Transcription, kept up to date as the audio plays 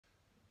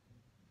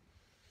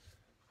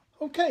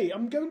Okay,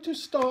 I'm going to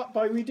start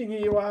by reading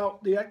you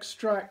out the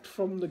extract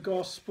from the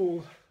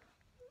Gospel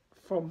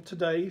from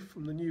today,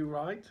 from the New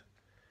Rite.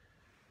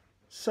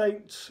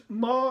 St.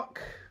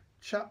 Mark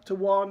chapter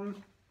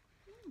 1,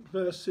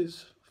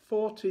 verses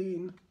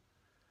 14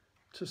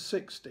 to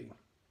 16.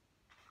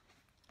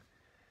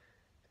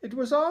 It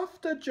was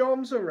after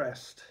John's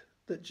arrest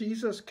that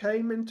Jesus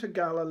came into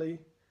Galilee,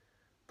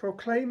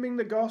 proclaiming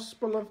the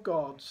gospel of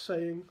God,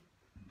 saying,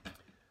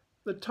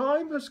 "The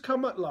time has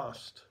come at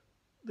last.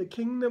 The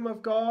kingdom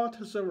of God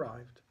has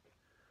arrived.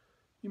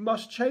 You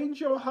must change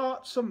your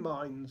hearts and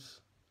minds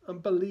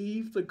and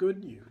believe the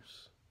good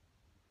news."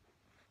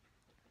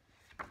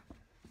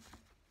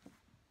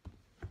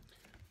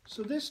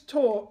 So this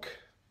talk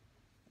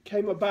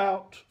came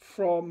about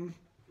from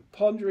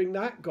pondering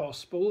that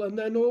gospel, and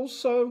then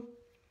also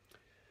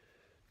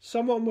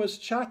someone was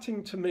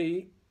chatting to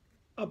me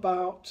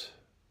about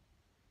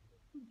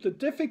the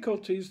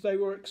difficulties they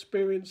were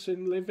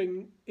experiencing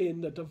living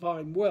in the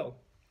divine will.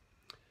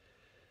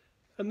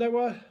 And they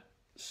were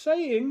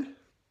saying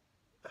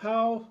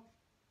how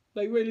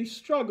they really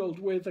struggled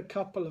with a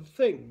couple of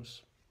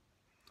things.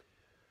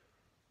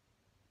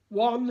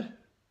 One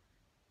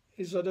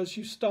is that as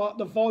you start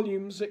the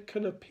volumes, it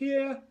can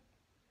appear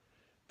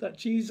that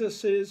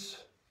Jesus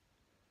is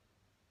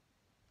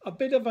a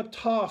bit of a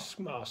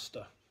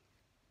taskmaster.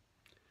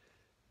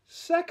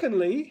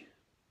 Secondly,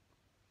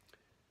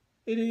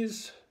 it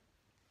is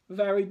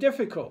very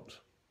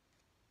difficult.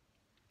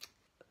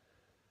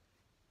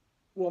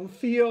 One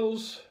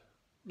feels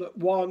that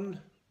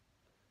one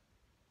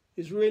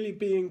is really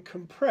being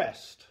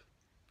compressed.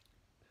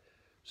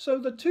 So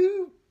the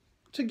two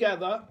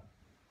together,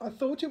 I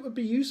thought it would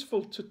be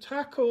useful to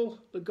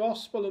tackle the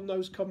gospel and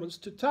those comments,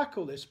 to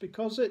tackle this,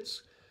 because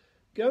it's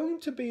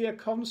going to be a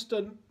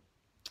constant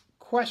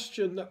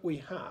question that we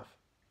have.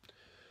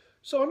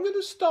 So I'm going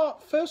to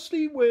start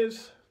firstly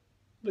with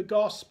the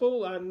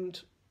gospel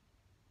and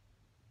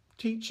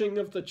teaching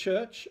of the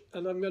church,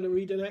 and I'm going to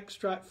read an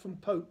extract from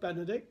Pope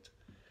Benedict.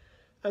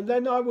 And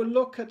then I will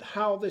look at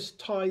how this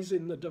ties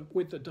in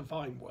with the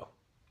divine will.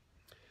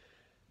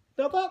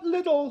 Now that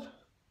little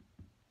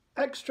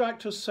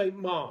extract of St.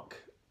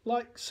 Mark,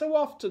 like so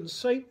often,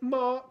 St.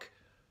 Mark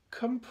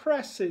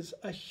compresses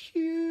a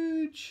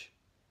huge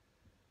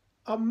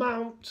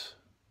amount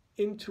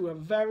into a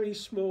very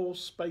small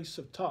space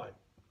of time.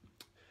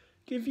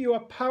 Give you a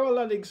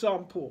parallel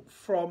example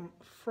from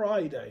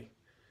Friday.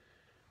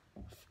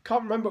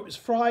 Can't remember if it was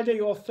Friday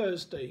or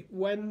Thursday,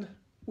 when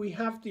we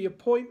have the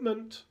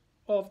appointment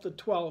of the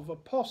 12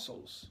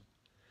 apostles.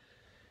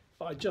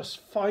 If I just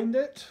find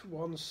it,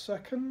 1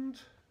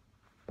 second.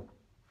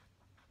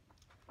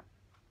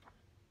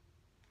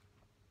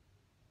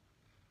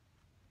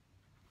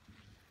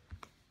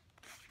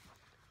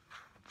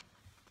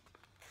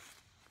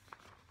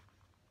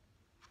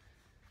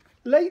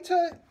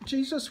 Later,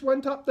 Jesus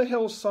went up the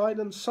hillside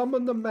and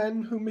summoned the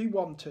men whom he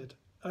wanted,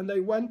 and they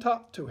went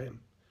up to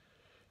him.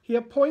 He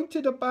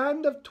appointed a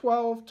band of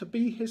 12 to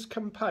be his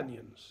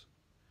companions,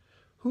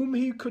 whom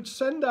he could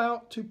send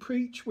out to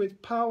preach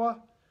with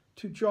power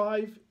to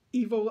drive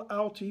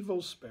out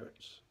evil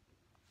spirits.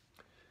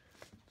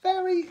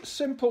 Very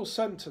simple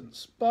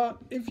sentence, but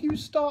if you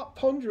start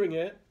pondering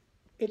it,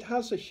 it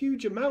has a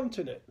huge amount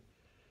in it.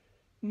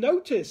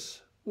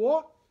 Notice,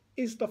 what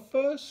is the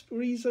first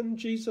reason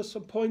Jesus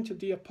appointed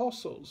the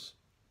apostles?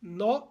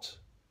 Not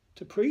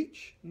to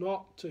preach,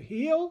 not to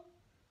heal,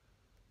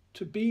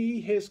 to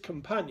be his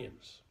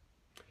companions.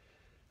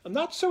 And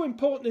that's so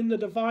important in the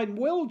divine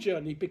will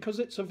journey because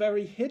it's a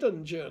very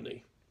hidden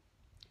journey.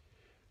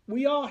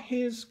 We are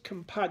his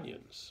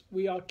companions.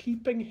 We are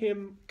keeping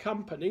him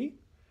company.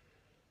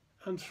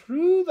 And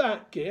through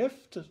that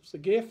gift, the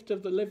gift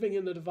of the living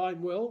in the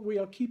divine will, we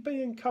are keeping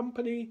him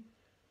company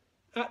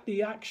at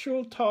the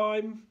actual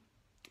time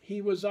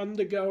he was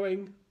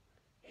undergoing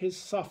his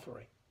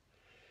suffering.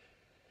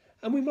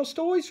 And we must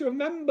always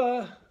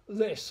remember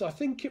this. I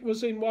think it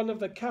was in one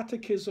of the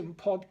Catechism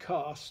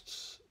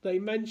podcasts, they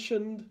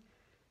mentioned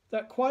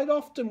that quite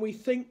often we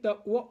think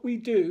that what we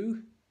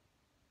do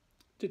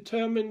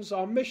determines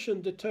our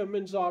mission,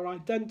 determines our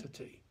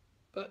identity.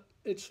 But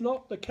it's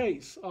not the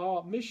case.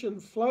 Our mission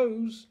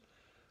flows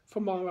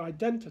from our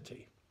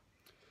identity.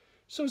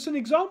 So it's an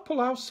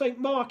example how St.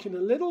 Mark, in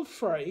a little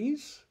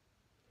phrase,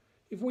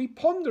 if we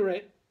ponder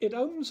it, it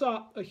opens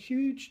up a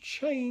huge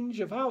change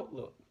of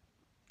outlook,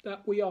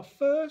 that we are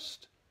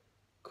first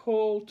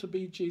called to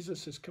be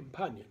Jesus'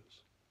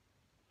 companions.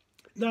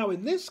 Now,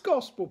 in this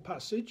gospel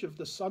passage of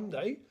the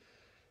Sunday,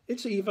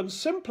 it's even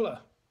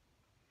simpler.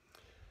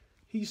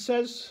 He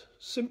says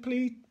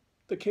simply,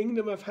 the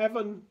kingdom of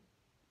heaven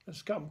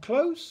has come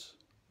close.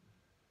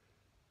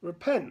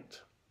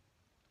 Repent.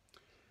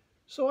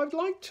 So I'd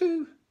like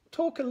to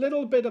talk a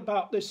little bit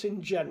about this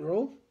in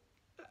general,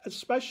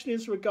 especially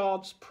as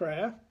regards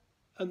prayer,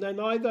 and then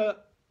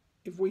either,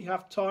 if we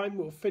have time,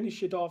 we'll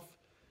finish it off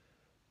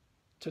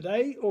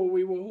today, or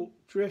we will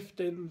drift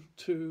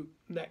into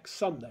next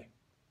Sunday.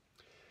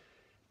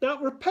 Now,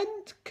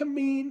 repent can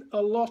mean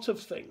a lot of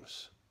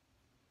things,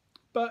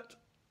 but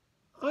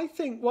I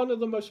think one of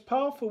the most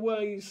powerful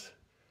ways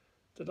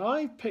that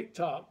I've picked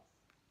up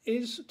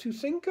is to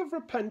think of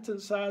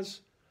repentance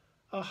as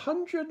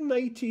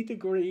 180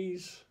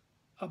 degrees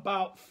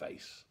about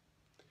face.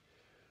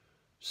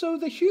 So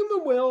the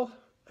human will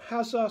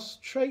has us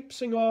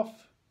traipsing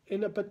off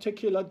in a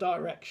particular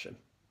direction.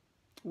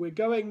 We're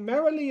going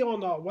merrily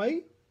on our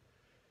way,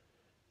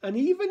 and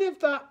even if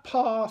that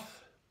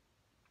path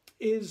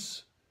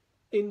is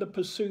in the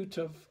pursuit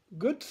of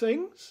good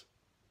things,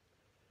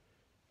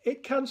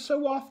 it can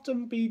so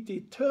often be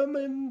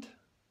determined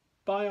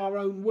by our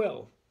own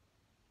will,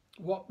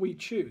 what we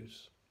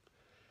choose.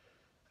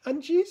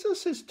 And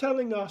Jesus is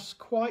telling us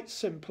quite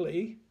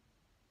simply,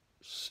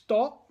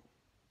 stop,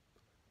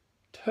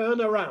 turn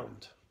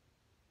around.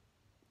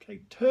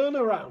 Okay, turn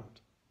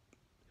around.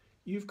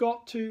 You've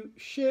got to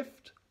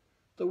shift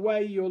the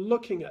way you're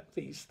looking at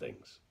these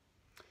things.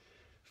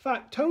 In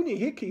fact, Tony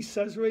Hickey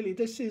says really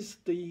this is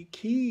the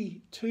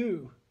key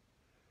to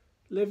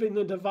living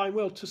the divine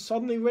will, to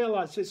suddenly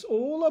realize it's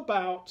all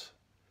about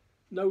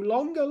no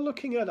longer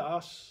looking at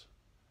us,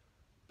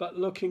 but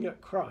looking at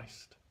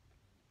Christ.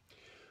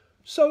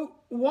 So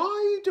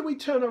why do we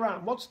turn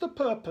around? What's the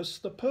purpose?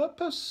 The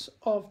purpose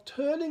of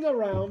turning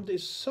around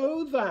is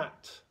so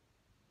that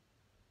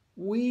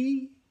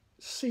we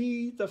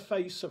see the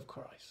face of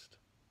Christ.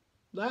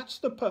 That's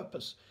the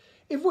purpose.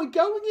 If we're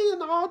going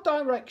in our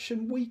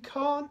direction, we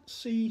can't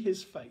see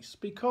his face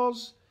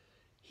because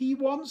he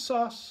wants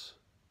us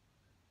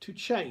to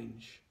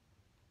change,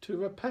 to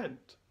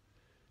repent,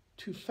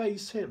 to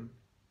face him.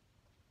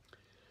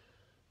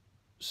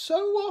 So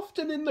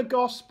often in the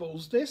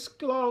Gospels, this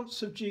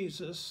glance of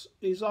Jesus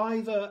is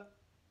either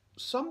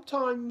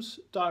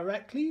sometimes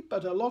directly,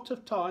 but a lot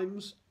of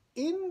times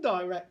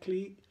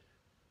indirectly,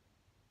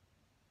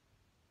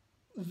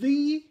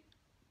 the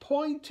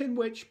point in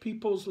which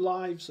people's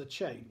lives are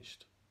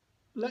changed.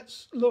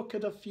 Let's look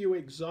at a few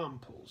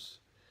examples.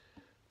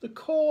 The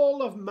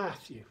call of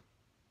Matthew.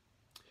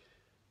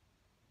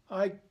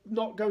 I'm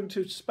not going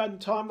to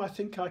spend time, I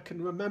think I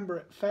can remember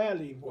it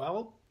fairly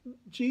well.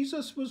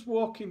 Jesus was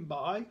walking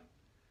by.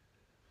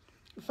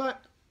 In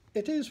fact,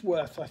 it is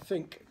worth, I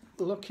think,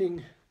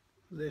 looking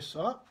this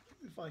up,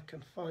 if I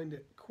can find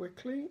it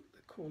quickly,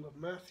 the call of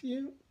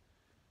Matthew.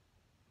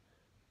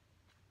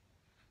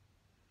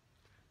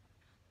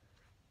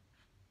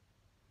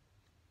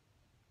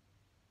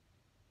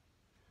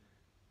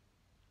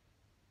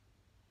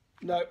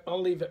 No,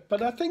 I'll leave it.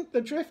 But I think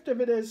the drift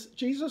of it is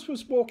Jesus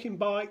was walking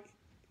by.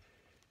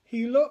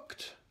 He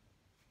looked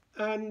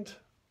and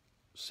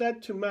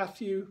said to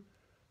Matthew,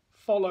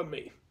 "Follow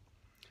me."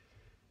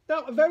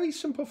 Now, a very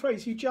simple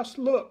phrase. He just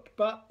looked,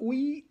 but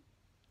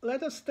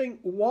let us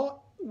think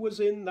what was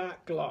in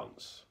that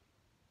glance.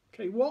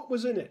 Okay, what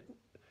was in it?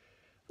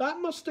 That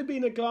must have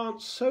been a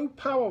glance so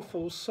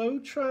powerful, so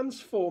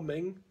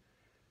transforming,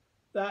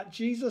 that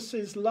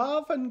Jesus'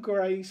 love and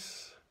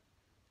grace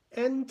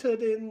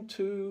entered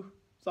into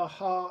the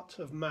heart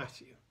of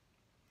Matthew.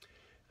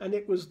 And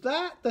it was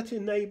that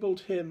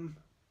enabled him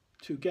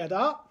to get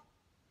up,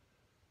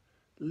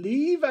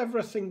 leave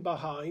everything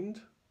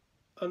behind,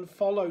 and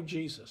follow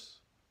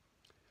Jesus.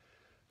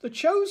 The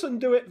chosen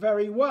do it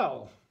very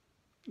well.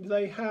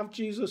 They have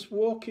Jesus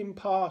walking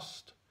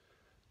past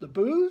the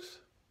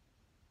booth.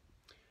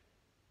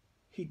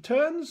 He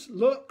turns,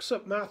 looks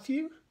at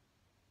Matthew,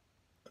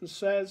 and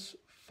says,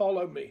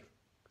 "Follow me."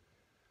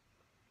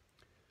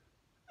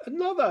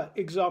 Another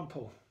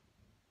example.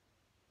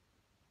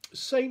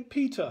 St.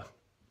 Peter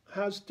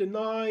has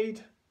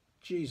denied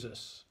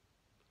Jesus.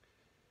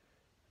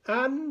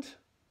 And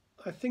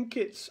I think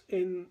it's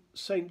in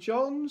St.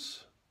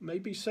 John's,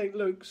 maybe St.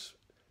 Luke's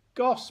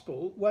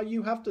Gospel, where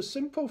you have the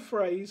simple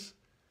phrase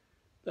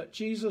that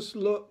Jesus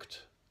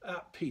looked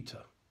at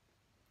Peter.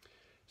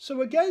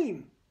 So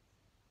again,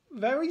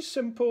 very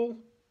simple,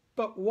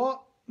 but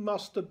what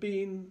must have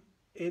been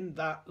in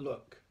that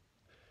look?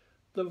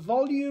 The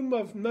volume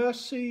of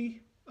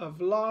mercy,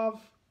 of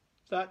love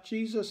that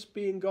Jesus,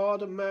 being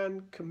God and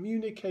man,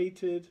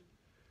 communicated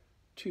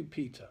to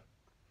Peter.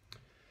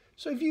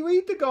 So if you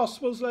read the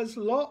Gospels, there's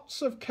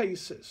lots of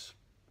cases.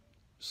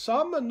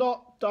 Some are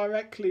not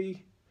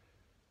directly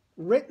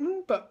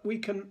written, but we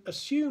can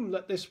assume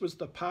that this was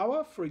the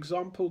power. For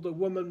example, the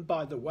woman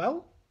by the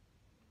well.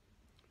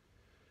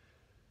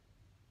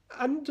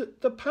 And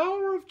the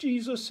power of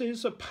Jesus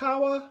is a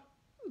power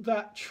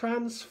that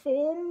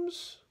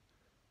transforms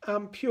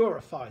and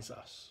purifies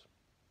us.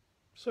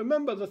 So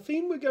remember, the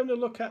theme we're going to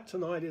look at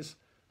tonight is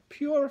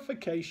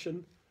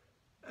purification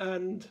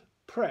and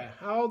prayer,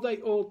 how they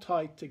all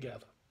tie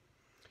together.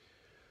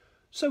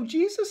 So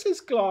Jesus'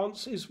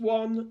 glance is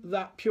one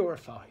that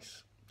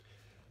purifies.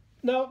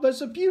 Now,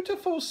 there's a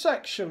beautiful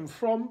section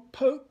from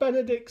Pope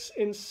Benedict's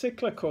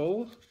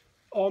encyclical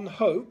on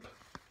hope.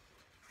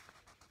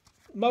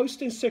 Most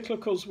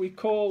encyclicals we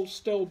call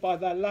still by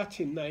their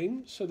Latin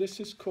name, so this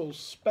is called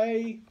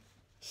Spe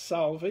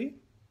Salvi,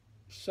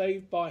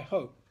 Saved by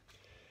Hope.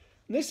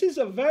 And this is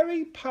a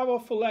very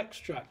powerful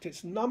extract.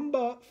 It's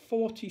number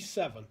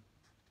 47.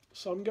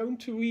 So I'm going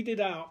to read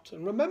it out.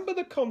 And remember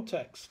the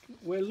context.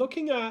 We're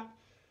looking at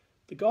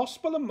The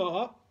Gospel of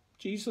Mark,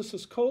 Jesus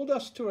has called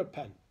us to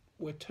repent.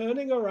 We're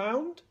turning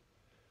around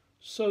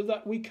so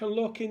that we can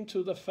look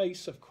into the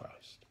face of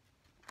Christ.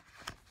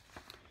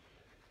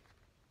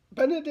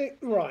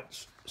 Benedict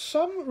writes,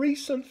 some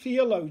recent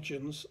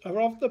theologians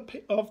are of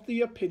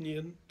the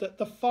opinion that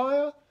the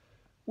fire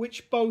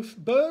which both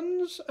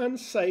burns and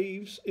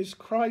saves is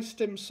Christ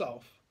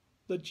himself,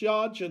 the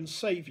judge and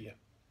saviour.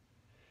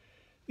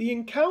 The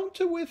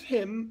encounter with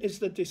him is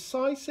the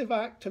decisive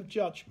act of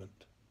judgment.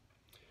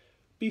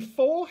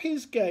 Before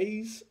his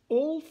gaze,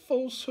 all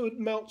falsehood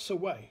melts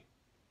away.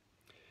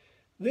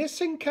 This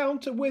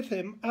encounter with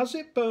him, as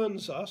it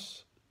burns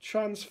us,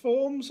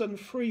 transforms and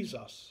frees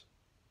us,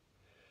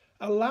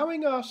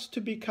 allowing us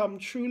to become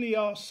truly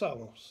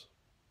ourselves.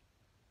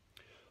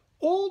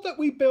 All that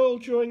we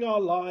build during our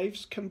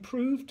lives can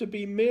prove to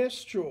be mere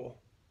straw,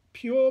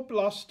 pure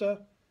bluster,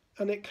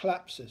 and it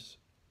collapses.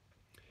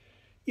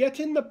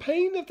 Yet in the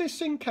pain of this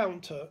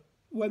encounter,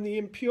 when the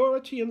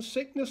impurity and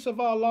sickness of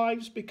our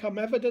lives become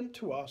evident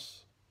to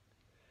us,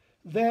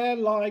 there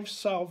lies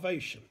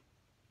salvation.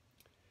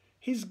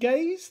 His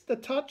gaze, the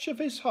touch of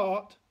his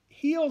heart,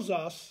 heals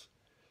us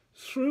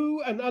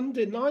through an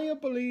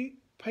undeniably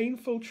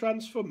painful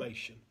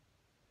transformation,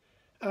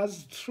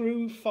 as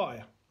through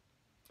fire.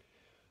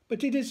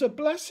 But it is a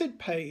blessed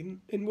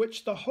pain in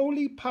which the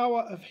holy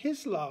power of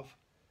his love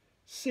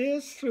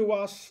sears through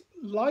us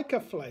like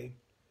a flame,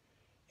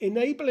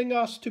 enabling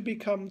us to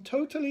become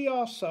totally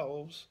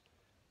ourselves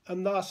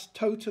and thus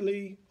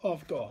totally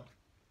of God.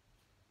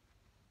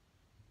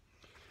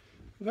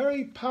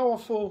 Very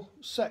powerful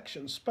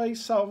section, Spe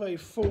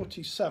Salve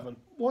 47.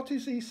 What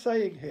is he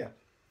saying here?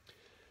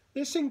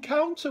 This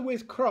encounter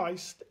with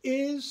Christ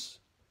is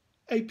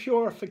a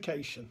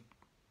purification.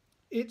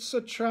 It's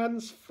a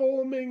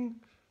transforming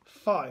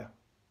fire.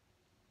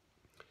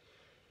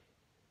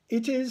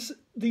 It is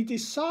the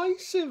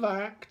decisive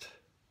act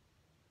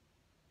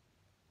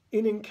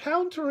in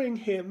encountering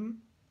him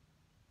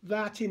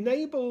that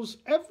enables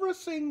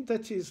everything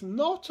that is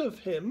not of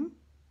him.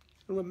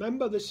 And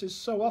remember, this is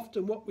so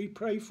often what we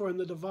pray for in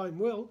the divine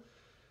will,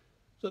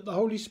 that the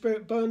Holy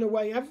Spirit burn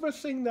away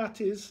everything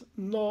that is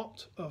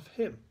not of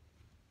him.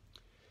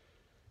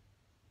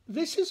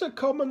 This is a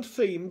common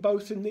theme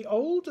both in the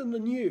Old and the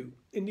New.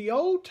 In the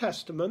Old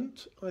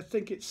Testament, I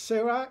think it's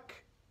Sirach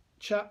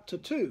chapter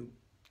 2,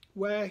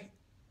 where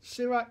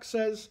Sirach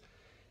says,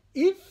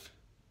 if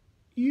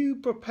you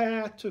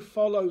prepare to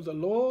follow the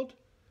Lord,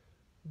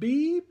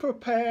 be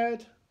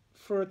prepared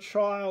for a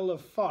trial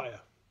of fire.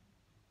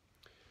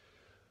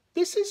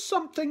 This is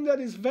something that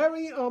is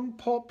very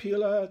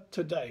unpopular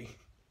today,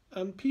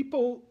 and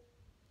people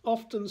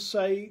often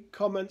say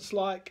comments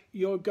like,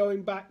 you're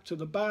going back to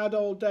the bad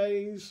old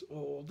days,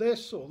 or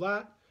this or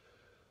that.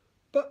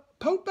 But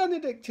Pope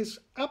Benedict is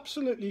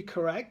absolutely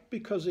correct,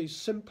 because he's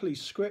simply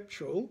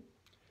scriptural,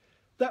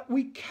 that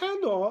we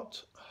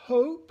cannot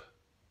hope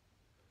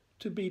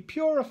to be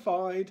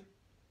purified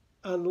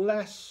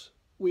unless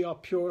we are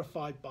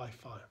purified by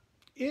fire.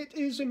 It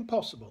is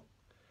impossible.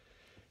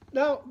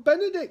 Now,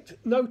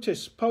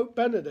 notice Pope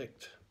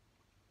Benedict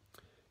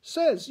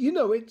says,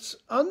 it's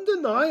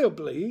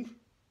undeniably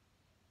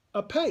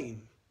a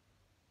pain.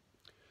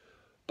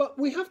 But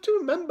we have to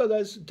remember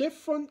there's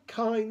different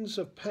kinds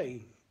of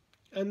pain,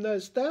 and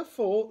there's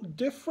therefore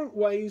different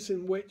ways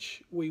in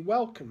which we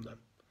welcome them.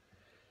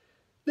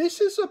 This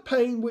is a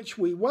pain which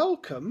we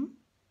welcome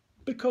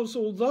because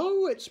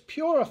although it's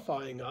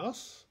purifying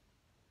us,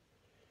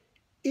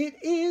 it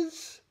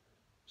is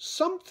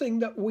something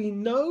that we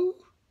know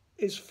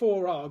is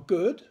for our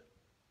good,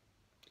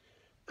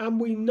 and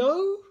we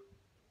know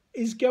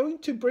is going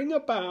to bring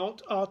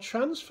about our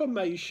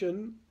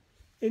transformation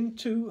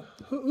into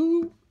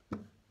who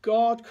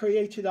God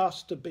created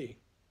us to be.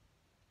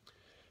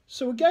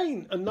 So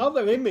again,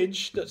 another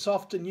image that's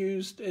often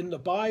used in the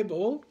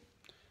Bible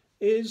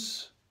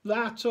is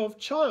that of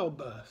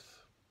childbirth.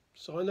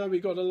 So I know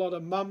we've got a lot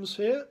of mums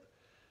here,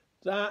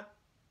 that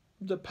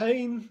the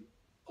pain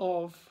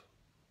of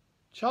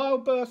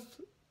childbirth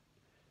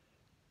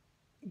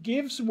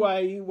gives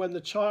way when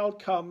the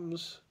child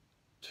comes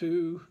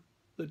to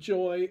the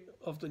joy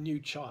of the new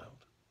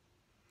child.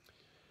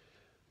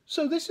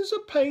 So this is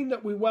a pain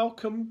that we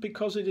welcome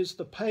because it is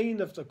the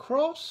pain of the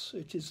cross,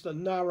 it is the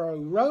narrow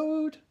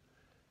road.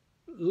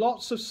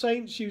 Lots of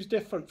saints use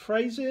different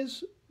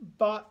phrases,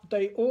 but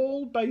they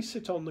all base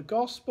it on the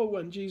gospel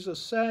when Jesus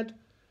said,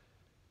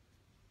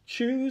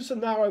 choose a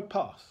narrow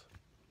path.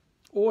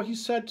 Or he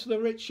said to the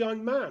rich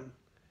young man,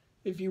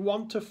 if you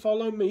want to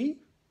follow me,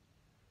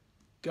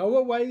 go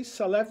away,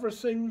 sell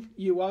everything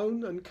you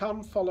own and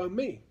come follow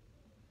me.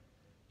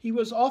 He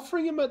was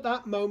offering him at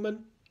that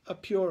moment a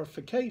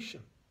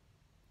purification.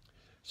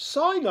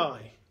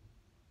 Sinai,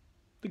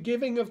 the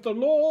giving of the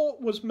law,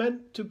 was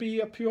meant to be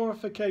a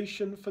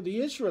purification for the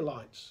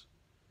Israelites,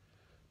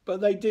 but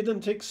they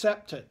didn't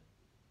accept it.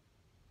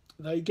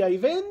 They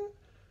gave in,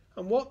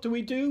 and what do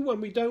we do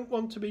when we don't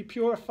want to be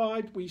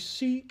purified? We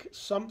seek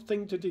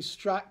something to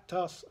distract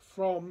us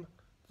from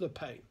the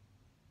pain.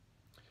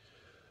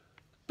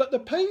 But the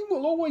pain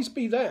will always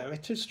be there.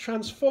 It is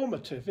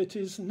transformative. It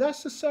is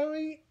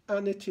necessary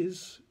and it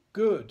is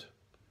good.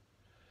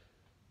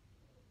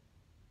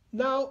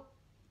 Now,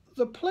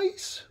 the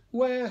place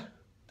where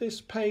this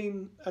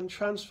pain and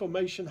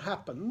transformation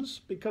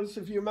happens, because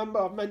if you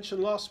remember, I've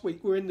mentioned last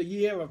week, we're in the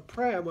year of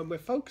prayer when we're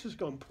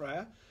focused on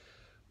prayer,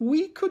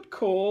 we could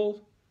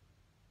call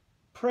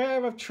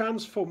prayer of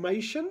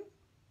transformation,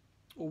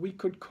 or we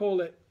could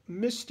call it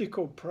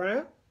mystical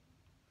prayer.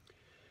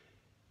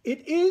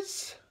 It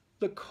is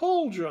the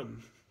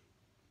cauldron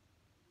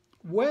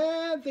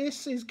where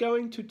this is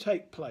going to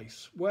take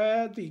place,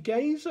 where the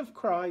gaze of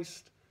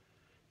Christ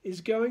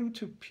is going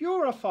to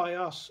purify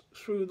us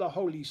through the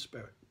Holy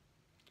Spirit.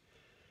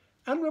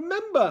 And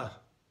remember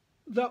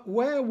that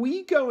where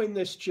we go in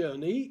this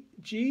journey,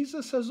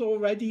 Jesus has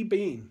already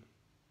been.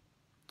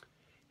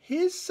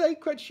 His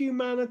sacred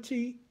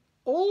humanity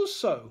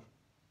also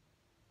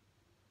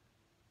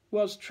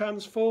was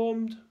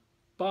transformed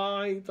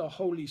by the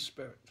Holy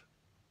Spirit.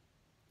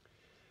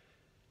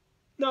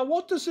 Now,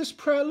 what does this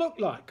prayer look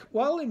like?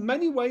 Well, in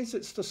many ways,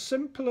 it's the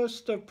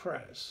simplest of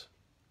prayers.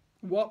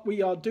 What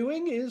we are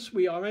doing is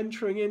we are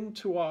entering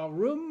into our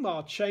room,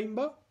 our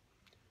chamber.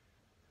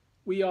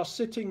 We are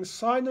sitting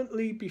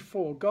silently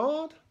before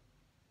God.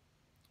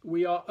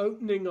 We are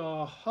opening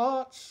our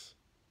hearts.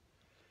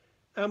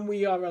 And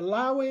we are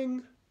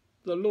allowing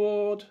the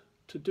Lord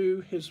to do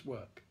his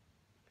work.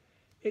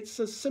 It's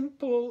as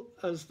simple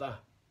as that.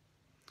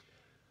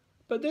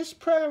 But this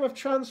prayer of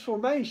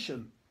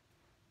transformation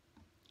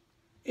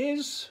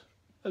is,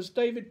 as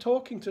David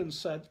Torkington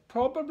said,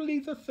 probably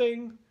the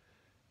thing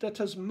that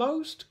has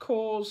most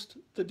caused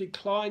the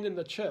decline in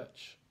the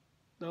church.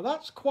 Now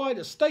that's quite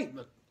a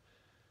statement.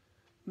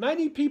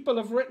 Many people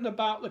have written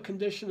about the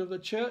condition of the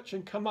church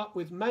and come up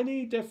with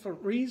many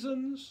different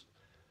reasons,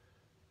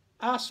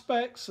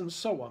 aspects, and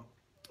so on.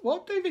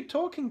 What David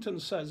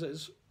Torkington says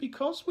is,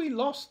 because we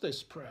lost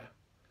this prayer,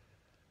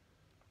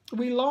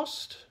 we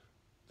lost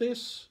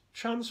this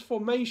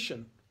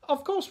transformation.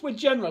 Of course, we're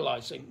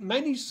generalizing.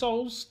 Many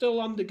souls still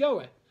undergo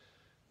it.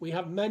 We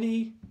have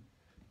many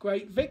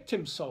great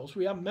victim souls.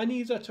 We have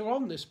many that are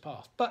on this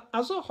path. But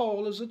as a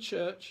whole, as a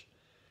church,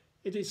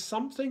 it is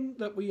something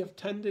that we have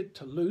tended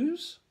to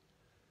lose,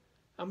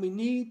 and we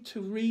need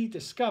to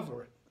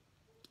rediscover it.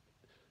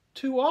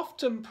 Too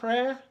often,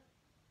 prayer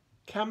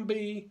can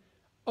be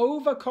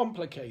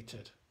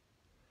overcomplicated.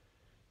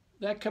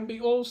 There can be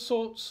all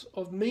sorts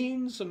of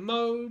means and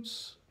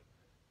modes,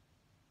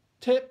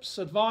 tips,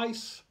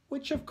 advice,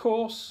 which of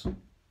course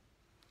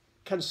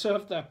can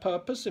serve their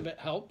purpose if it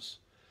helps.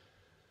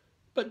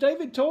 But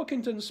David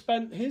Torkington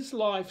spent his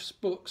life's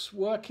books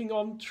working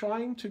on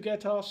trying to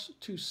get us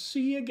to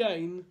see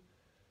again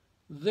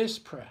this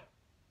prayer.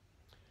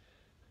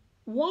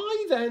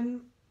 Why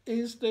then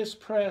is this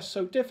prayer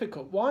so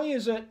difficult? Why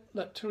is it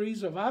that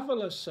Teresa of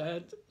Avila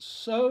said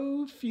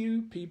so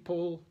few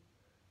people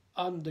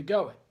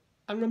undergo it?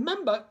 And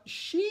remember,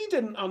 she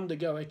didn't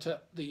undergo it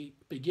at the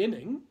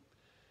beginning.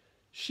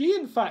 She,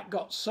 in fact,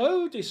 got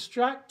so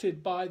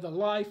distracted by the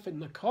life in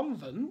the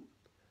convent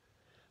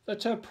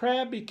that her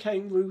prayer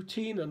became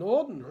routine and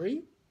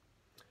ordinary.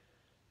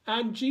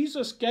 And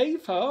Jesus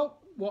gave her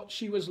what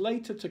she was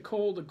later to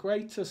call the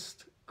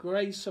greatest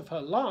grace of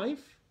her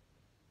life,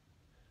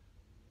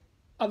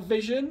 a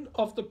vision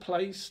of the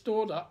place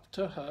stored up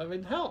to her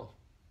in hell.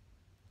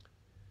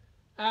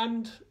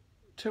 And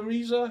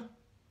Teresa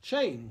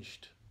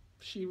changed.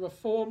 She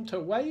reformed her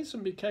ways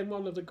and became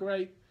one of the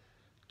great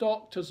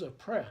doctors of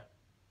prayer.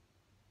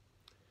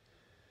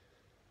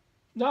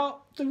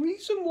 Now, the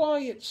reason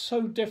why it's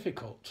so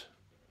difficult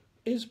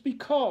is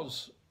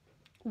because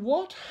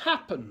what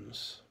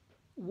happens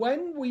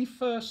when we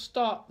first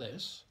start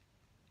this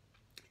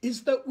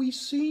is that we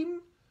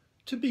seem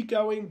to be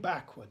going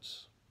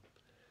backwards.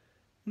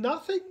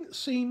 Nothing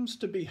seems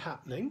to be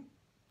happening.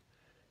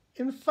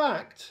 In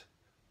fact,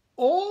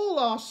 all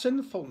our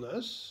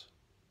sinfulness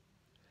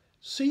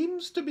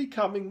seems to be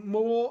becoming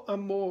more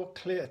and more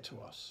clear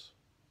to us.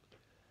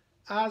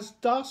 As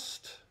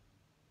dust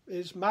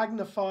is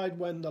magnified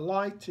when the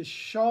light is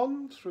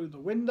shone through the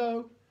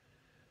window,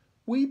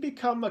 we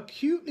become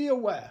acutely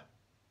aware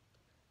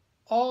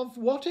of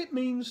what it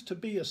means to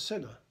be a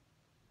sinner.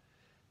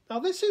 Now,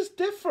 this is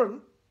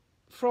different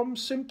from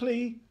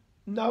simply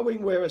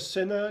knowing we're a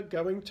sinner,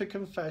 going to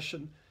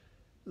confession.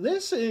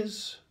 This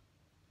is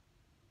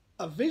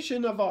a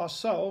vision of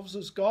ourselves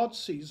as God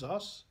sees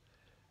us,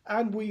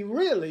 and we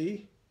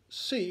really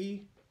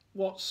see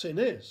what sin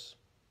is.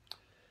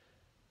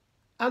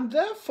 And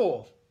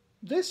therefore,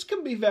 this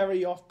can be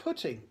very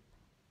off-putting,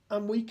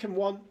 and we can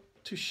want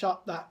to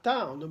shut that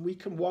down, and we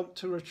can want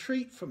to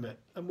retreat from it,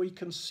 and we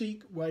can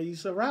seek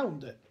ways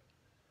around it.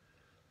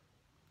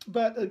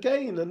 But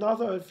again,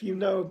 another, if you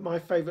know, my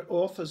favourite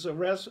authors,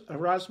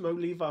 Erasmo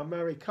Levi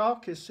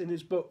Merikakis, in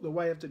his book The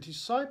Way of the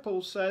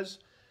Disciple, says,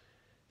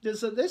 it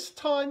is at this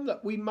time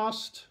that we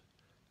must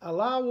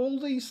allow all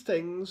these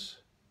things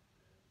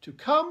to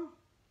come,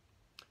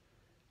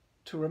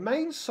 to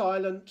remain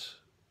silent,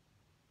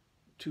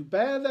 to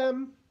bear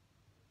them,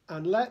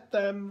 and let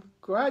them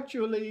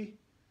gradually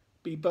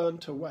be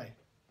burnt away.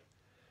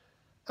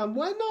 And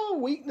when our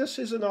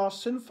weaknesses and our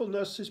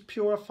sinfulness is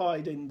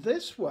purified in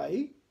this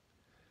way,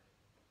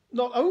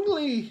 not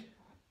only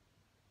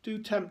do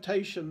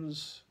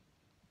temptations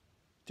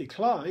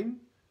decline,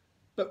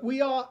 but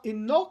we are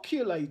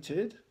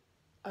inoculated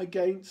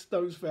against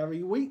those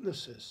very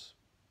weaknesses.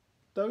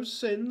 Those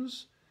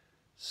sins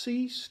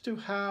cease to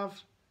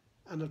have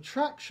an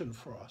attraction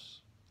for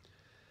us.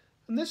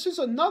 And this is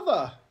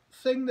another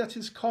thing that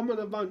is common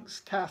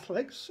amongst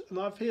Catholics, and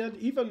I've heard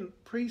even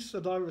priests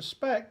that I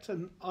respect,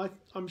 and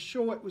I'm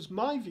sure it was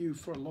my view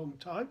for a long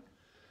time.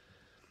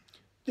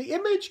 The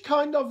image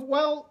kind of,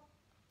 well,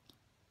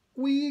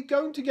 we're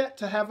going to get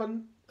to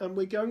heaven and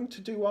we're going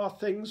to do our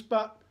things,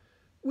 but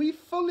we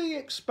fully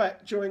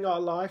expect during our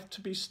life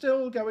to be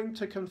still going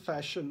to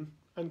confession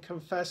and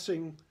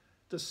confessing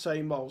the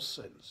same old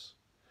sins.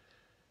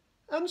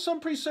 And some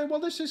priests say, well,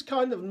 this is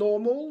kind of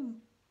normal.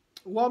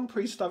 One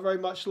priest I very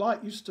much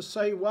like used to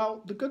say,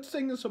 well, the good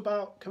thing is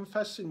about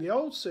confessing the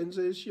old sins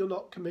is you're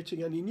not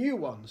committing any new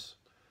ones.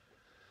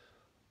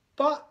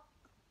 But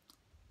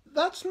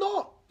that's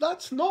not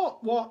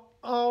what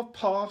our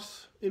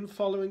path in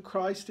following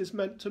Christ is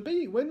meant to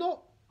be. We're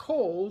not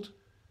called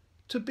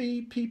to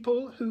be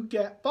people who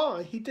get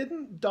by. He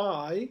didn't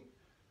die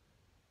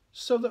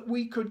so that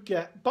we could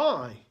get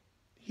by.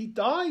 He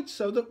died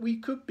so that we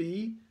could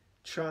be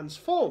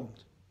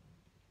transformed.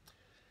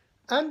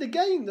 And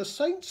again, the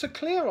saints are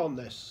clear on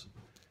this.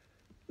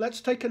 Let's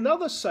take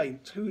another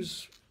saint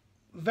who's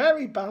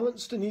very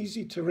balanced and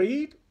easy to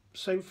read,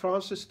 St.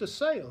 Francis de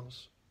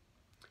Sales.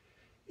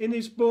 In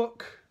his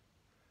book,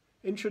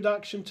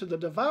 Introduction to the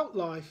Devout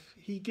Life,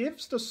 he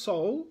gives the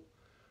soul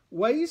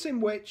ways in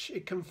which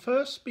it can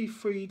first be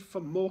freed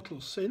from mortal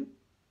sin,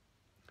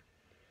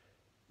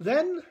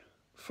 then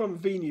from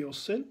venial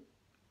sin,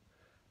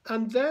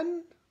 and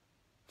then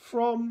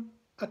from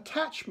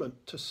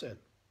attachment to sin.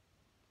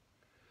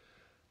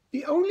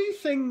 The only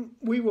thing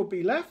we will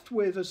be left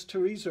with, as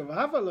Teresa of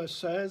Avila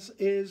says,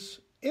 is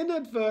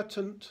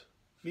inadvertent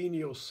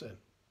venial sin.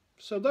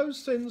 So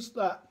those sins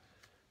that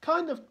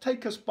kind of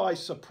take us by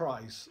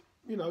surprise.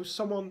 You know,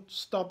 someone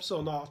stubs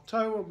on our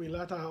toe and we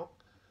let out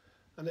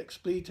an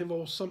expletive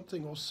or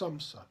something or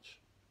some such.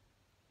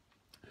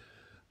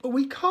 But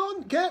we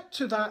can't get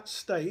to that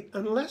state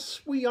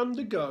unless we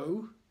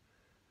undergo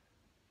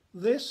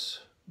this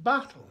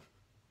battle,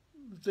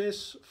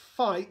 this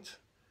fight,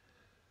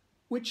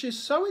 which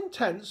is so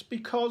intense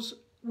because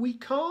we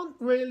can't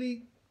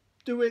really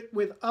do it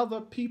with other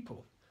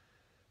people.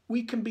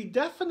 We can be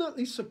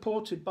definitely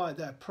supported by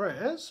their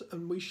prayers,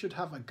 and we should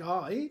have a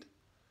guide.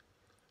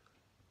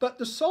 But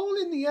the soul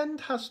in the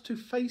end has to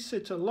face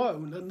it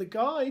alone, and the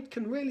guide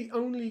can really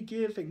only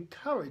give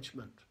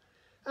encouragement.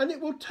 And it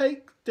will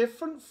take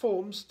different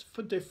forms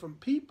for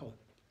different people.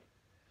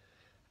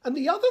 And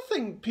the other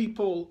thing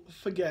people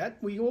forget,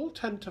 we all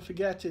tend to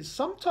forget, is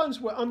sometimes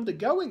we're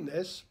undergoing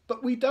this,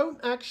 but we don't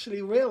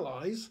actually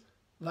realize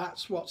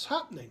that's what's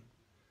happening.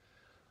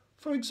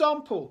 For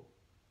example,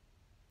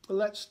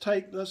 let's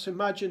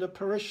imagine a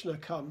parishioner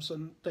comes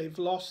and they've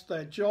lost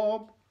their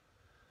job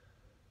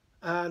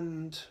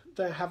and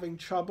they're having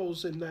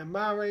troubles in their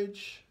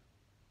marriage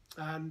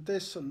and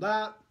this and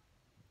that.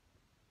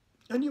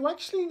 And you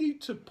actually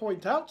need to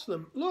point out to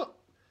them, look,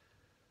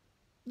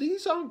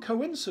 these aren't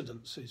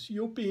coincidences.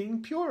 You're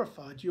being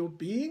purified. You're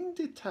being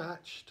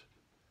detached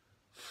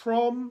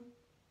from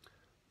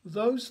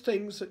those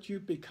things that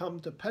you've become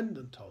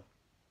dependent on.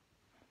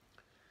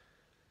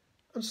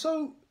 And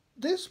so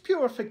this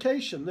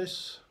purification,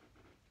 this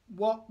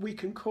what we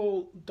can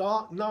call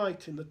dark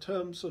night in the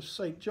terms of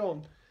St.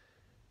 John,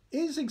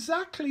 is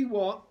exactly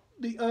what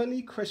the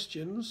early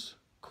Christians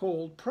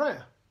called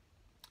prayer.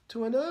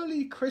 To an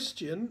early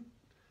Christian,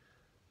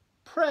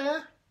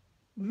 prayer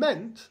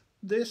meant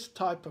this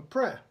type of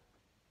prayer.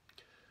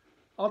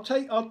 I'll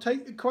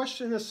take the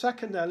question in a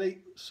second,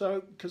 Ellie,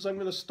 because I'm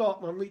going to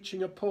stop. I'm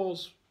reaching a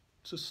pause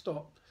to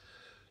stop.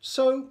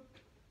 So,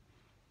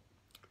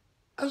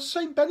 as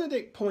St.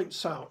 Benedict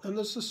points out, and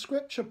as the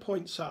scripture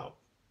points out,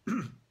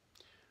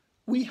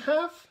 we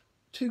have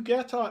to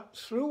get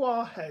through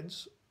our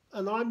heads,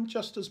 and I'm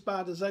just as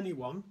bad as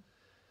anyone,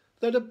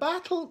 that a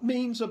battle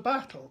means a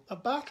battle. A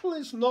battle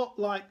is not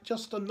like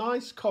just a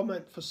nice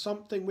comment for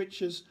something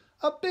which is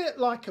a bit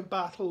like a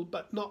battle,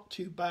 but not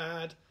too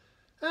bad,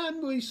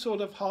 and we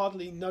sort of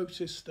hardly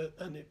noticed it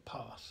and it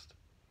passed.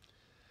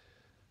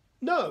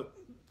 No,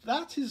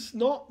 that is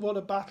not what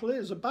a battle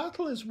is. A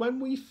battle is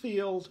when we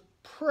feel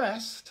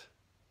pressed,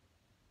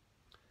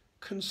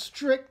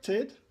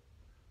 constricted,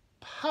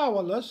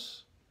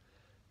 powerless,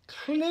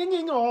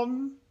 clinging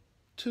on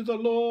to the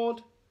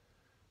Lord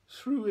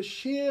through a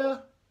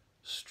sheer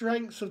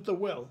strength of the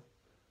will.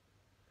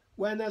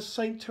 When, as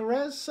St.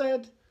 Therese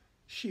said,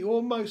 she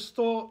almost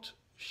thought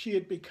she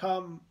had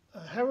become a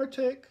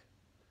heretic.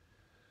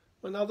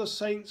 When other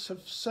saints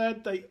have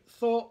said they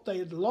thought they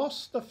had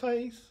lost the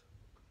faith.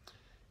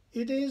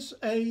 It is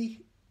a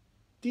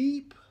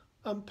deep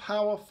and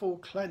powerful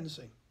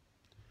cleansing.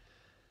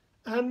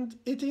 And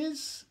it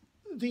is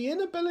the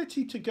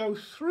inability to go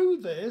through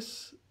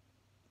this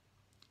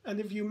And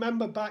if you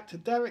remember back to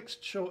Derek's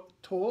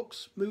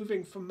talks,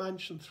 moving from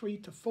mansion 3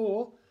 to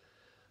 4,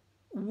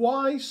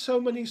 why so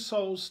many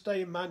souls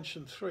stay in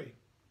mansion 3.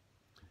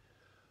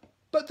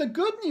 But the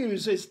good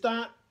news is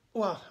that,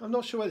 well, I'm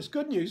not sure whether it's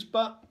good news,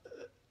 but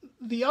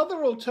the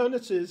other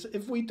alternatives,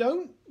 if we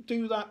don't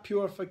do that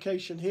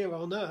purification here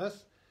on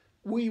earth,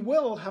 we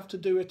will have to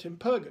do it in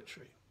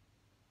purgatory,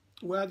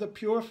 where the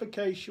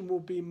purification will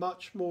be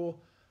much more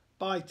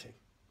biting.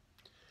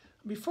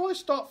 Before I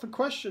start for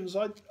questions,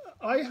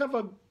 I have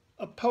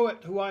a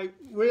poet who I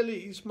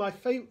really is my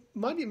favorite,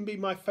 might even be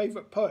my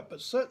favorite poet,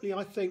 but certainly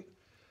I think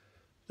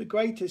the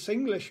greatest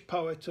English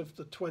poet of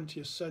the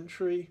 20th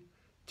century,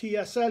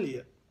 T.S.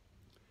 Eliot.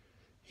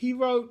 He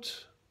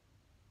wrote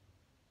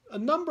a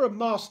number of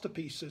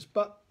masterpieces,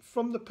 but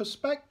from the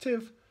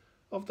perspective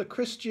of the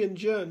Christian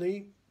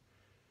journey,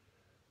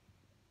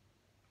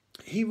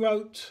 he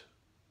wrote,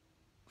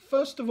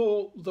 first of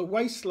all, The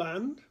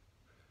Wasteland,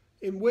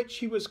 in which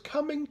he was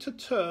coming to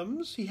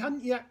terms, he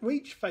hadn't yet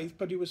reached faith,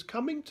 but he was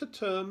coming to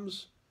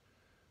terms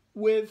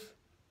with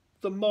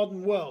the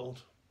modern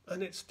world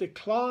and its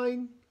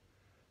decline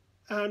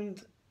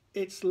and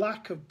its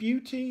lack of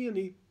beauty, and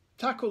he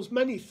tackles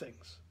many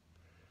things.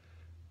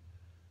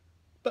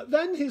 But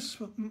then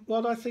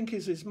what I think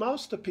is his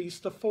masterpiece,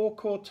 the 4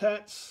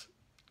 quartets,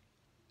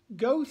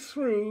 go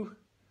through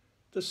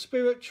the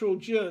spiritual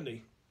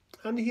journey.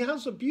 And he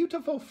has a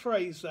beautiful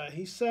phrase there.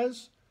 He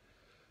says,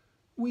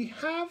 we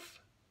have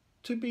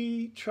to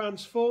be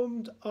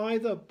transformed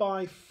either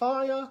by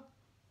fire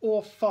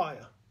or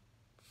fire,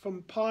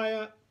 from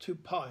pyre to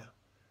pyre.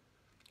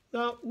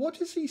 Now,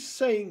 what is he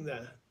saying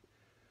there?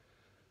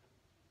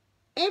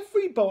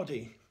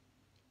 Everybody,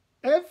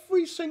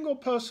 every single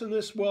person in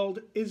this world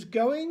is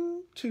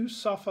going to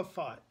suffer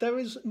fire. There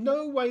is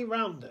no way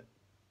around it.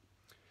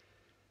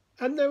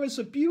 And there is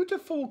a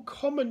beautiful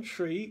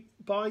commentary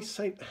by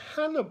St.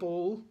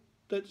 Hannibal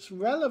that's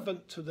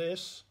relevant to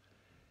this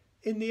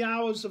in the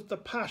Hours of the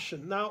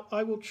Passion. Now,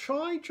 I will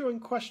try during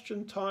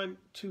question time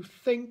to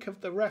think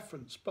of the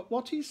reference, but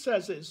what he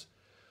says is,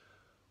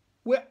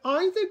 we're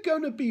either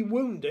going to be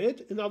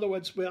wounded, in other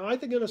words, we're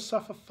either going to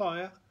suffer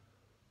fire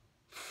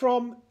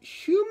from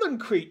human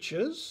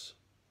creatures,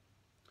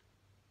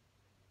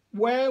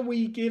 where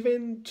we give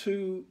in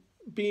to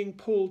being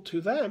pulled to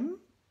them,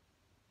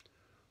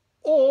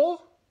 or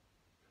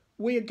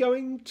we are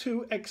going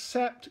to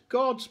accept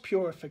God's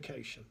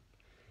purification.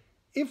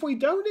 If we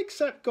don't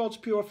accept God's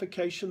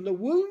purification, the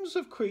wounds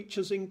of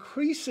creatures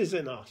increases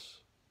in us.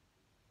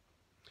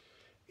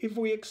 If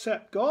we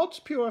accept God's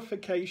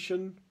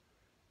purification,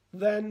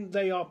 then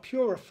they are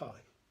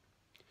purified.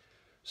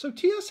 So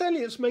T.S.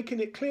 Eliot's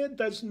making it clear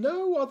there's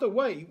no other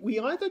way. We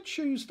either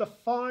choose the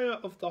fire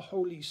of the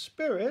Holy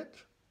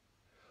Spirit,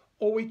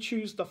 or we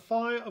choose the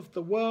fire of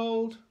the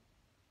world,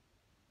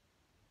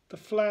 the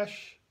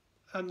flesh,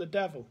 and the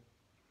devil.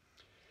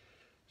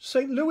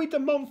 St. Louis de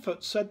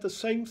Montfort said the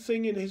same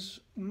thing in his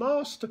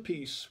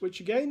masterpiece, which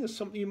again is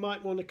something you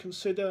might want to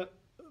consider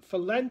for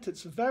Lent.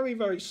 It's very,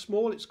 very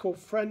small. It's called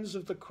Friends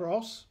of the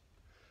Cross,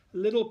 a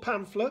little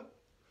pamphlet,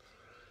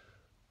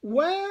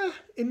 where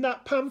in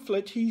that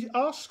pamphlet he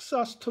asks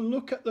us to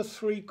look at the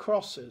 3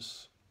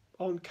 crosses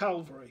on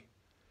Calvary.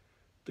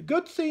 The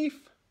good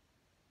thief,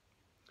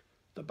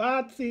 the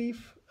bad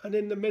thief, and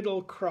in the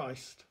middle,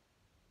 Christ.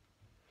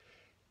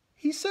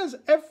 He says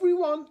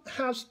everyone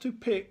has to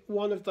pick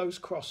one of those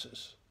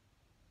crosses.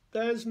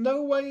 There's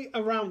no way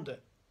around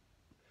it.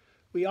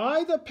 We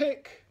either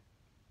pick,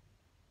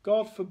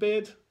 God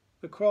forbid,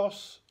 the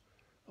cross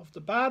of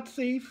the bad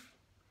thief,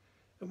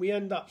 and we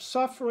end up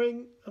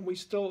suffering, and we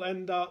still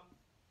end up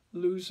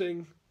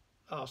losing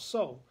our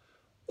soul.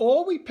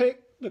 Or we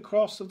pick the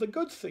cross of the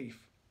good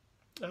thief,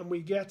 and we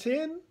get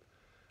in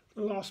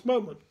the last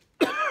moment.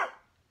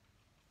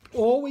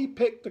 Or we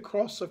pick the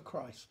cross of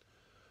Christ.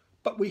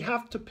 But we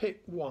have to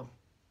pick one.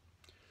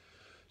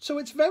 So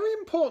it's very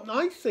important,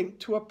 I think,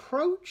 to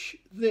approach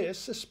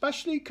this,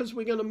 especially because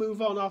we're going to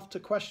move on after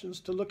questions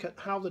to look at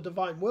how the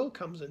divine will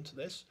comes into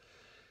this.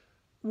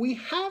 We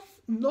have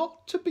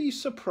not to be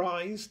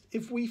surprised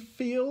if we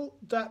feel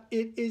that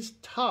it is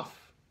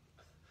tough.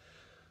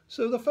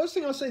 So the first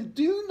thing I say,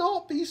 do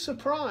not be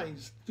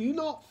surprised. Do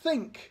not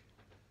think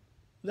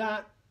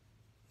that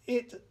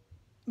it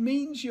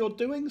means you're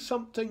doing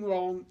something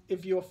wrong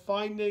if you're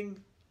finding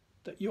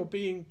that you're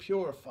being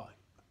purified.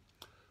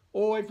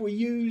 Or if we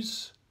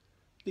use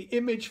the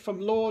image from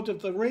Lord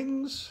of the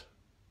Rings,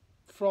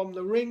 from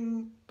the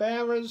ring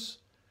bearers,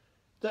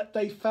 that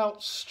they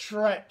felt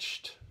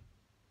stretched.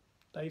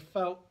 They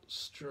felt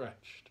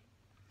stretched.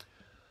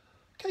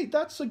 Okay,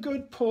 that's a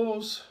good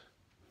pause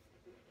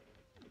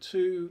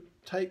to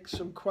take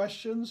some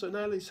questions. And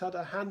Ellie's had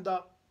a hand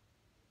up.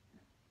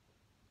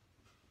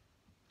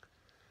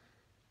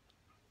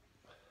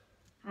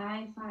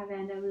 Hi, Father,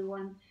 and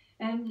everyone.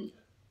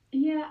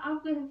 Yeah,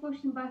 I've got a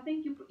question, but I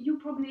think you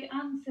probably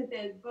answered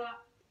it.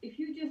 But if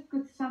you just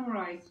could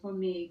summarize for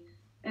me,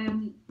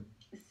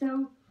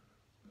 so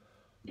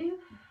if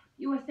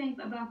you were saying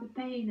about the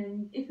pain,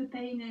 and if the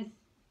pain is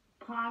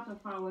part of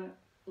our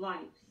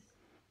lives,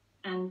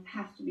 and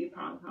has to be a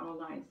part of our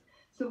lives.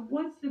 So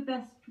what's the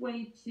best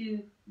way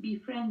to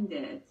befriend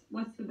it?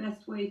 What's the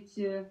best way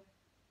to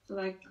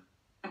like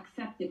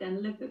accept it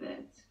and live with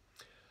it?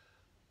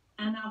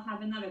 And I'll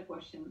have another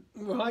question.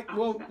 Right,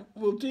 well,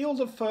 we'll deal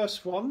the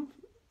first one.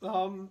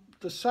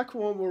 The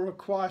second one will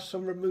require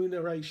some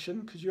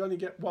remuneration because you only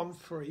get one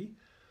free.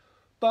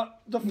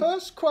 But the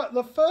first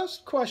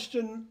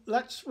question,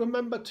 let's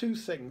remember two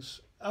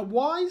things. A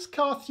wise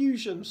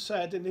Carthusian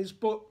said in his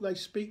book, They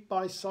Speak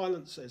by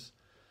Silences,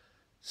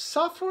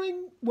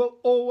 suffering will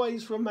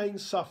always remain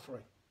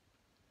suffering.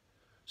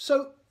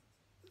 So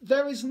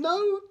there is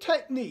no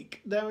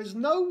technique, there is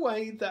no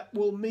way that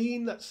will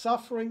mean that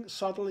suffering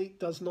suddenly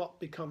does not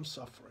become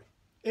suffering.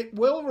 It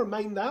will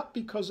remain that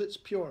because it's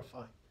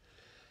purifying.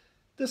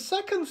 The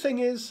second thing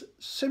is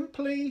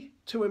simply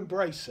to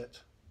embrace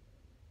it.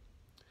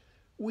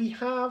 We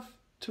have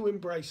to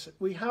embrace it.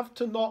 We have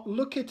to not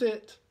look at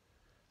it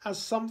as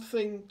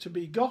something to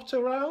be got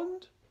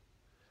around,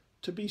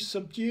 to be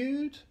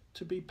subdued,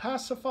 to be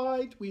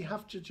pacified. We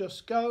have to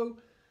just go,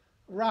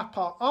 wrap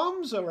our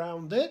arms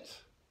around it,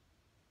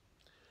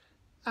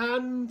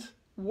 and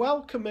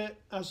welcome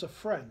it as a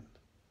friend.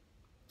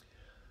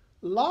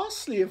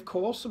 Lastly, of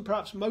course, and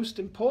perhaps most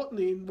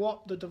importantly in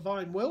what the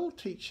divine will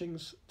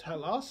teachings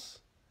tell us,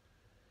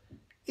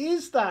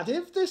 is that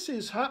if this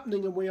is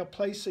happening and we are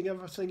placing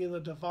everything in the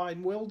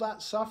divine will,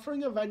 that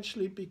suffering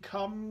eventually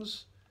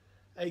becomes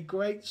a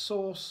great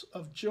source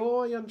of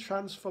joy and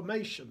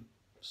transformation.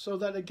 So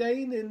that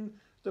again in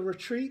the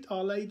retreat,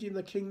 Our Lady in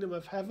the Kingdom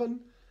of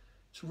Heaven,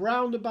 it's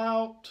round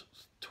about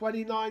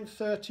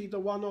 29:30, the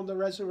one on the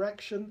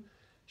resurrection,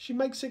 she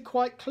makes it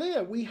quite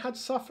clear we had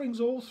sufferings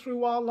all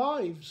through our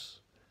lives,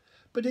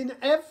 but in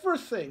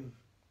everything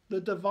the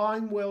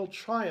divine will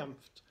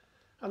triumphed.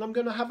 And I'm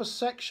going to have a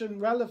section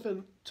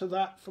relevant to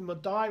that from a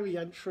diary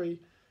entry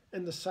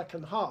in the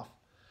second half.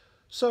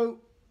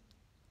 So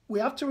we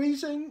have to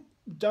reason,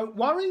 don't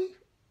worry,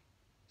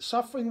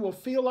 suffering will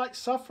feel like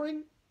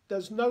suffering.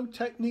 There's no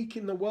technique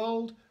in the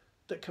world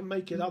that can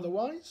make it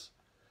otherwise.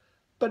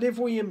 But if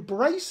we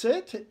embrace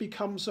it, it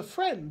becomes a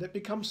friend. It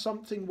becomes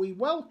something we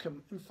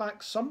welcome. In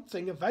fact,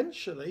 something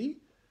eventually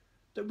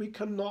that we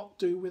cannot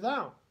do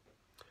without.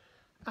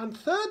 And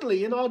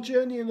thirdly, in our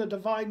journey in the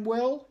divine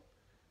will,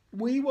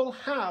 we will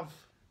have,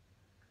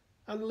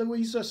 and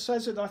Louisa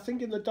says it, I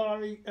think in the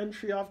diary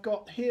entry I've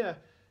got here,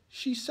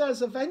 she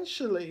says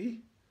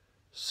eventually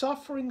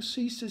suffering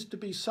ceases to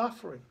be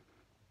suffering.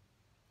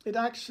 It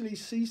actually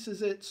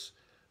ceases its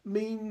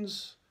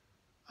means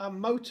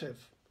and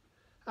motive.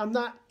 And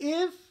that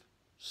if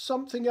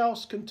something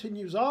else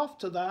continues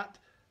after that,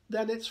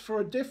 then it's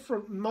for a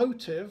different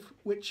motive,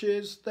 which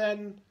is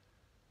then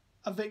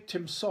a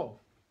victim soul.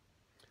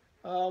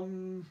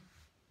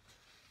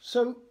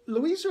 So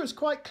Louisa is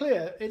quite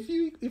clear.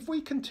 If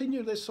we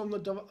continue this on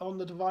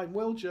the divine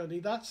will journey,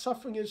 that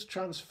suffering is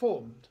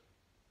transformed.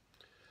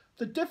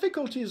 The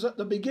difficulty is at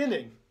the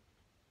beginning.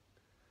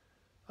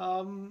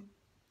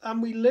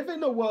 And we live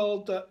in a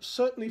world that,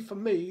 certainly for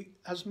me,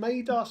 has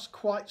made us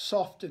quite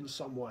soft in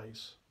some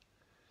ways.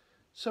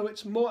 So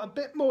it's a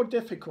bit more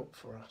difficult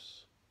for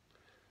us.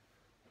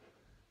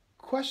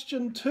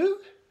 Question 2?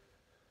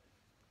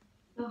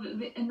 So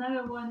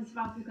another one is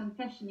about the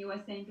confession. You were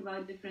saying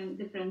about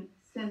different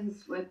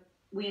sins, what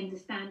we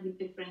understand it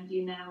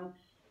differently now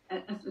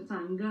as the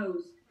time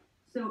goes.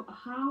 So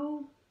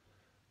how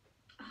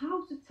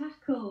to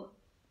tackle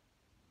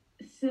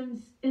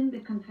sins in the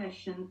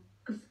confession?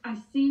 Because I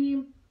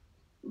see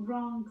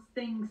wrong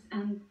things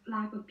and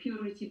lack of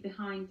purity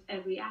behind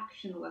every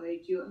action, whether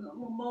you do,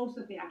 or most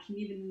of the action,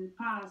 even in the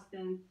past,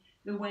 and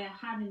the way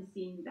I haven't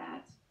seen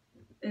that.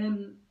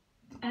 And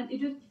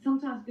it just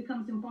sometimes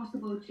becomes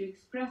impossible to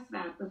express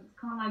that, but it's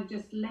kind of like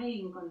just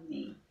laying on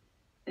me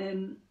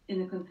in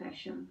a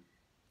confession.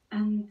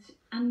 And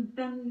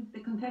then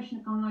the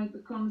confession kind of like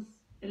becomes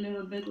a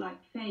little bit like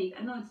fake.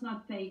 I know it's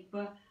not fake,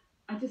 but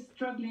I'm just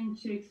struggling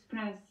to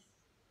express,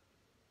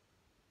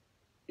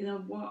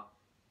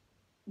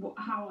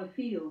 how I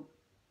feel.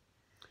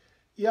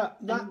 Yeah,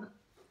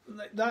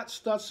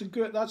 that's a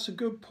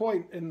good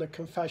point in the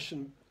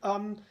confession.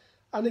 And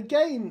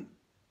again,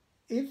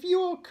 if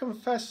you're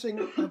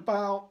confessing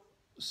about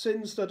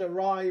sins that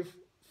arrive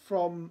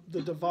from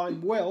the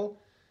divine will,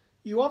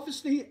 you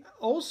obviously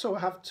also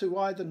have to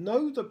either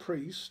know the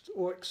priest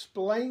or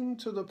explain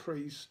to the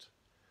priest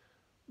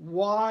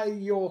why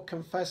you're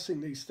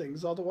confessing these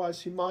things.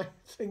 Otherwise, he might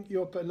think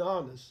you're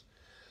bananas.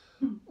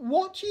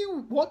 What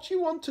you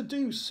want to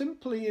do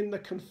simply in the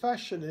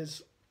confession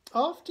is,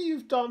 after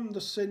you've done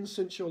the sin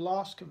since your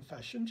last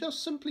confession,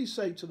 just simply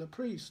say to the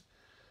priest,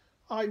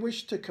 I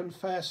wish to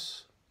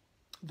confess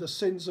the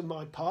sins of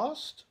my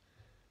past.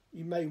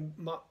 You may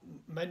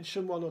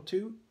mention one or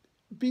two,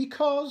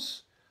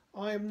 because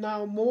I am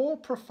now more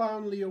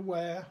profoundly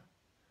aware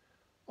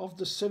of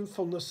the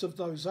sinfulness of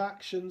those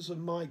actions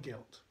and my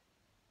guilt.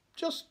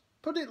 Just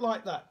put it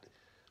like that.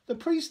 The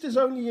priest is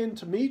only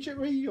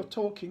intermediary. You're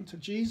talking to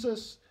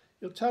Jesus.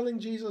 You're telling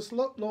Jesus,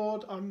 look,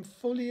 Lord, I'm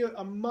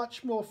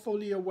much more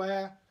fully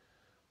aware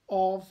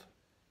of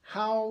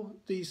how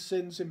these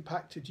sins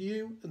impacted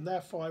you, and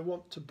therefore I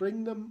want to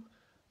bring them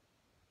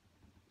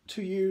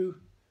to you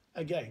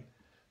again.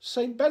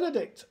 Saint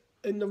Benedict,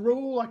 in the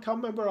rule, I can't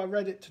remember, I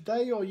read it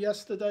today or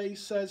yesterday,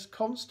 says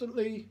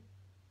constantly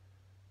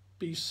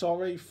be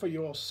sorry for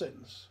your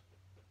sins.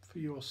 For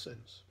your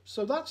sins.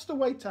 So that's the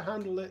way to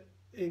handle it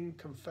in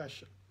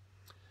confession.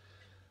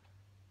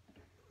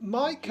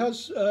 Mike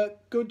has a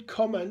good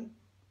comment.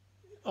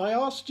 I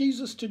asked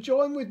Jesus to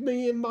join with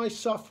me in my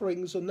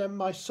sufferings, and then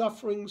my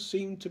sufferings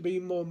seem to be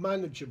more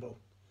manageable.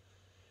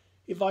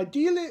 If I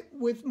deal it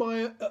with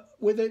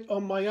it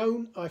on my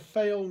own, I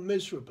fail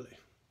miserably.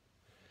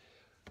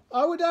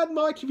 I would add,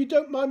 Mike, if you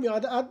don't mind me,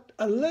 I'd add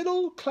a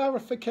little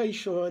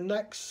clarification on a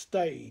next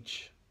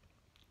stage.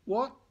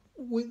 What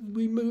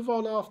we move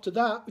on after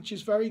that, which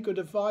is very good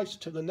advice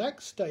to the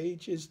next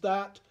stage, is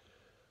that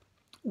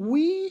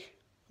we,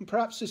 and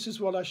perhaps this is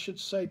what I should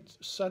say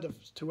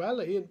to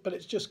Ellie, but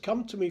it's just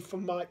come to me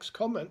from Mike's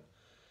comment,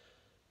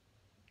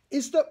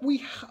 is that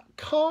we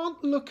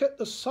can't look at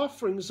the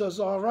sufferings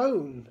as our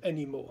own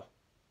anymore.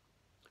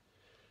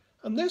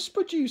 And this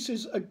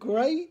produces a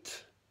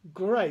great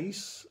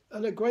grace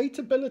and a great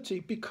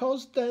ability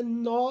because they're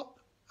not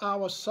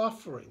our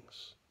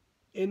sufferings.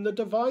 In the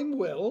divine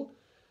will,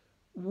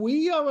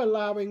 we are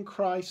allowing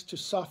Christ to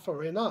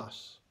suffer in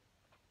us.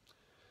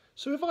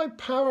 So if I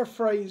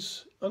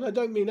paraphrase, and I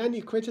don't mean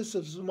any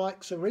criticism of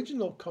Mike's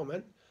original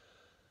comment,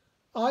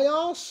 I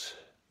asked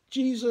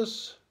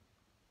Jesus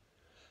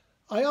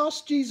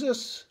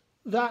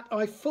that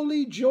I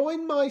fully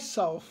join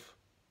myself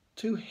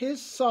to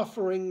his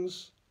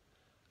sufferings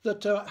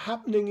that are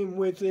happening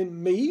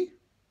within me,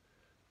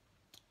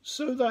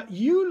 so that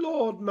you,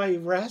 Lord, may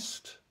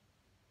rest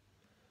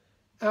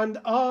and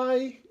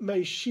I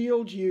may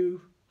shield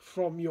you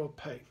from your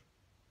pain.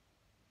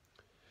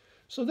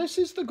 So this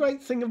is the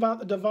great thing about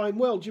the divine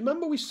will. Do you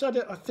remember we said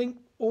it, I think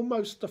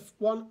almost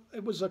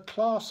it was a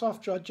class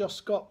after I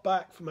just got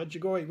back from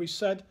Medjugorje. We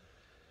said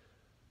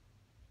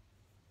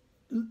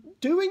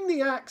doing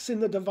the acts in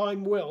the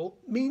divine will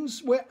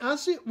means we're,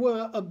 as it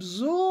were,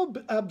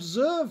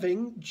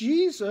 observing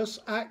Jesus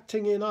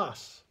acting in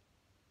us.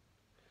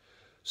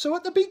 So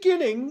at the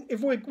beginning, if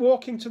we're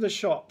walking to the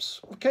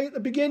shops, okay, at the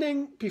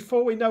beginning,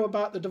 before we know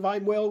about the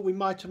divine will, we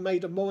might have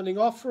made a morning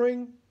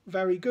offering.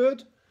 Very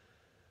good.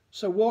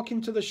 So walking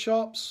to the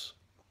shops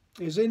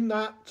is in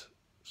that,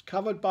 it's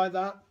covered by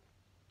that.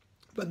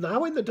 But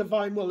now in the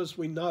divine will, as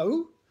we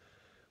know,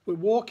 we're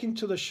walking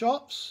to the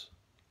shops.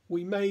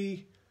 We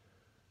may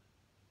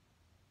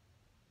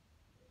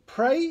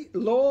pray,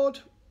 Lord,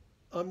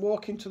 I'm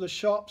walking to the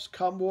shops,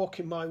 come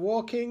walk in my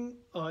walking.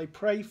 I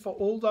pray for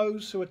all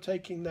those who are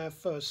taking their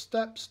first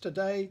steps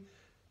today,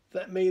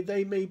 that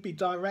they may be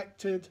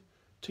directed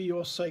to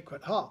your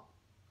sacred heart.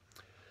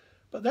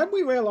 But then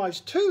we realize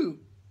too,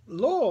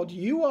 Lord,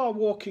 you are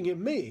walking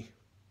in me.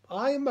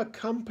 I am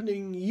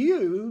accompanying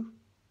you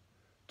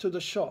to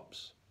the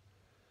shops.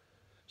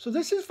 So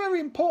this is very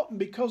important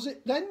because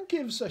it then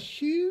gives a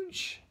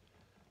huge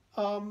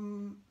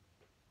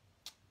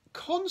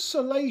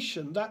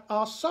consolation that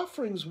our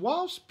sufferings,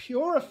 whilst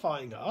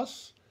purifying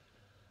us,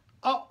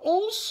 are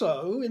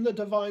also in the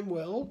divine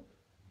will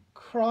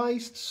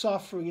Christ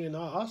suffering in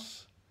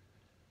us,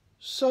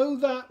 so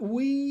that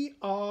we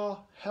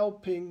are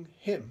helping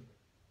him.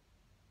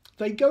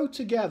 They go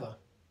together.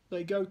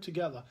 They go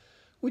together.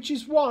 Which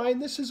is why,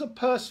 and this is a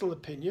personal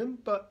opinion,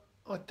 but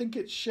I think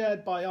it's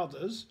shared by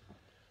others,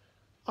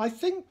 I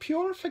think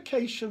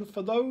purification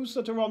for those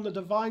that are on the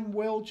divine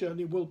will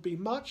journey will be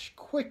much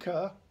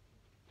quicker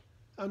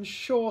and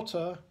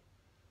shorter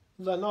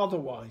than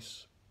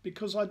otherwise,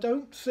 because I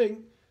don't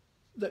think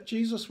that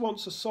Jesus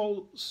wants a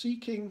soul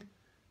seeking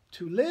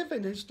to live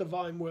in his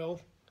divine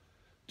will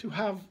to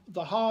have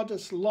the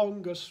hardest,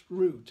 longest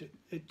route.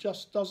 It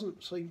just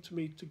doesn't seem to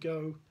me to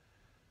go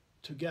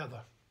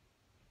together.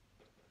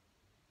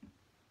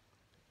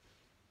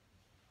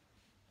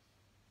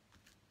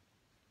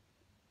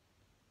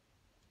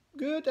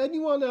 Good.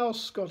 Anyone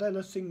else got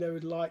anything they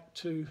would like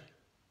to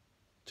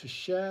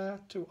share?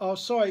 Oh,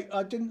 sorry,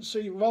 I didn't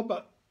see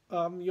Robert.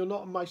 You're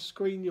not on my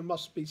screen. You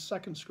must be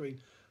second screen.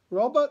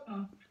 Robert?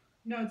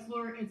 No,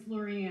 it's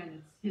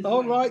Lorianne. It's his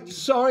All wife. right.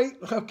 Sorry.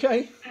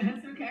 Okay.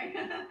 That's okay.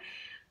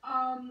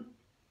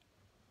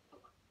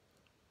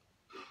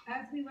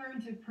 As we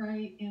learn to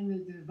pray in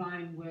the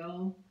divine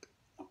will,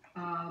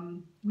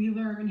 we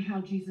learn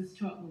how Jesus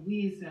taught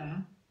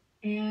Louisa,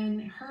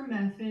 and her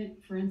method,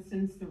 for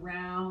instance, the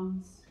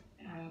rounds,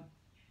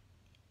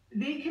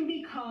 they can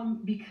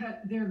become, because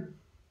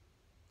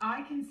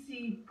I can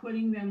see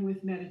putting them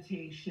with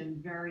meditation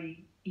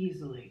very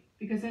easily,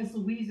 because as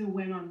Louisa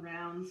went on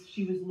rounds,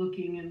 she was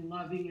looking and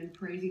loving and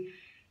praising,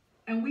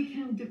 and we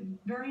can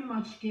very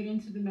much get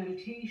into the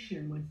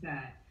meditation with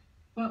that.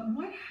 But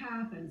what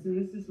happens, and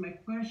this is my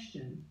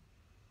question,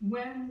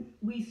 when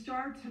we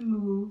start to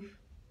move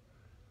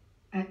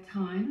at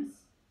times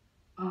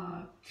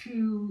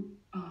to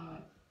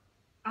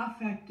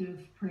affective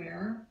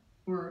prayer,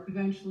 or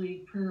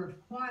eventually prayer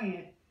of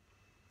quiet,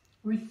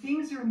 where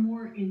things are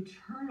more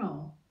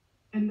internal,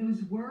 And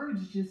those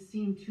words just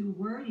seem too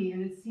wordy,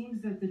 and it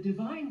seems that the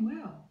divine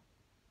will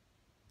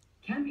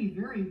can be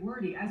very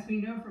wordy, as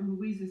we know from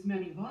Louisa's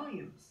many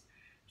volumes.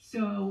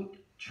 So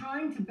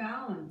trying to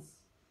balance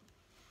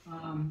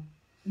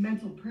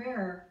mental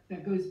prayer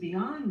that goes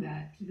beyond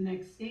that to the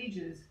next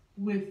stages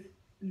with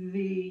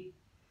the,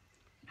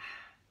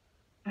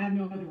 I have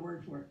no other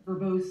word for it,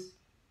 verbose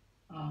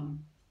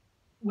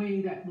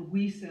way that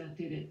Louisa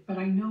did it. But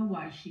I know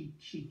why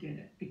she did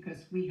it,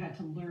 because we had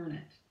to learn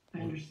it. I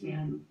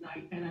understand,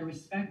 and I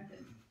respect it.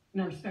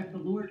 And I respect the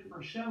Lord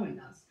for showing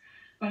us.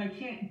 But I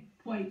can't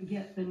quite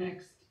get the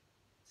next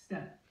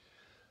step.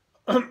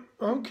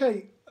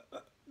 Okay.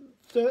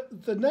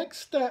 The next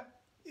step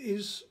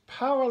is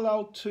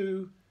parallel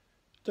to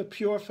the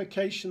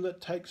purification that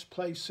takes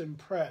place in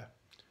prayer.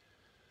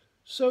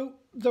 So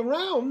the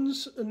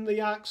rounds and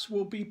the acts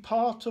will be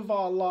part of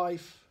our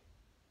life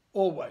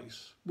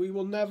always. We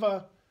will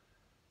never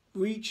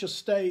reach a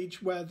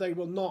stage where they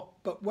will not.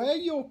 But where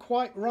you're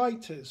quite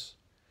right is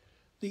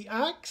the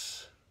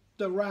acts,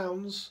 the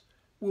rounds,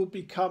 will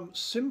become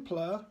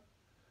simpler,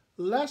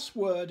 less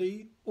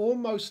wordy,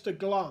 almost a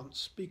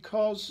glance,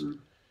 because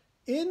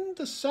in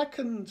the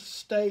second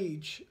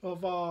stage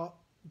of our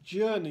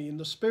journey, in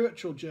the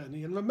spiritual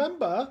journey, and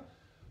remember,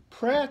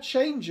 prayer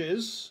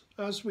changes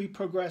as we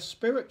progress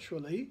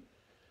spiritually,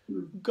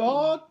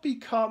 God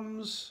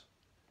becomes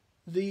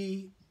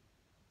the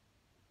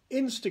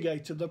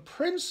instigator, the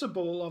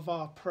principle of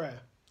our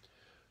prayer,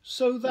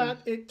 so that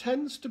it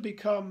tends to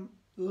become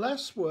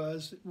less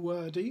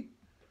wordy,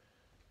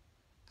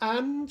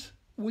 and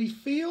we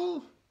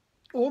feel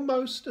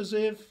almost as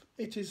if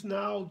it is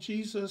now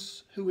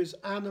Jesus who is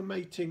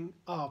animating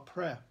our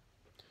prayer.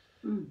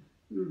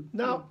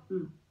 Now,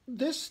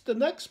 the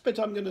next bit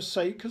I'm going to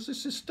say, because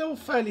this is still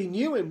fairly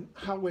new in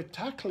how we're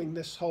tackling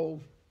this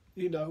whole,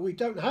 we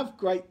don't have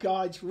great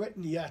guides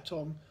written yet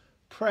on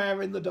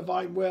prayer in the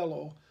divine will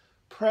or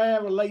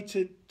prayer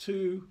related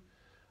to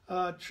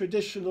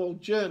traditional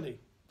journey.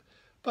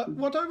 But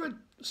what I would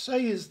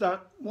say is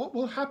that what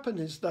will happen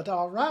is that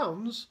our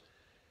rounds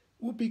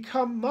will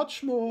become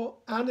much more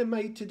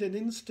animated and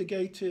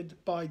instigated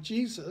by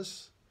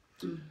Jesus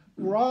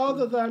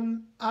rather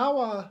than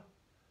our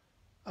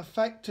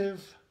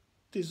affective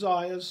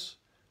desires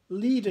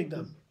leading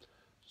them,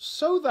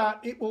 so that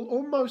it will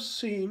almost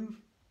seem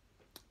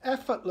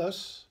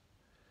effortless,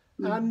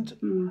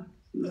 and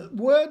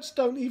words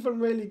don't even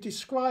really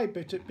describe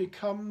it. It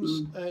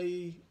becomes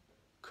a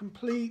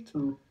complete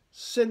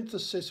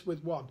synthesis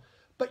with one.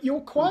 But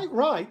you're quite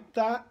right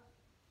that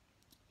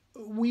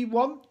we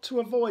want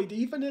to avoid,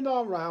 even in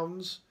our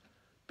rounds,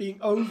 being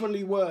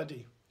overly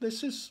wordy.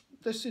 This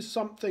is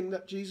something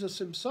that Jesus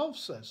himself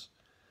says.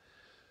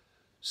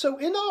 So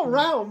in our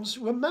rounds,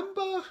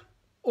 remember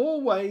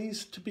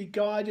always to be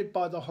guided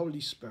by the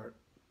Holy Spirit.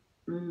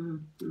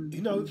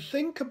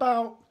 Think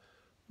about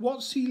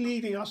what's he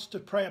leading us to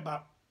pray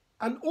about.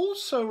 And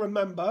also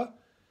remember,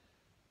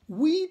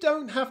 we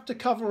don't have to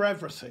cover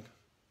everything.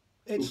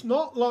 It's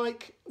not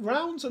like,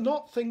 rounds are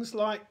not things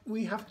like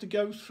we have to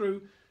go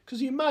through,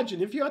 because you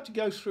imagine if you had to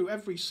go through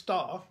every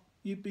star,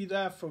 you'd be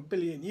there for a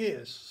billion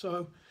years.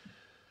 So,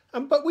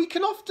 but we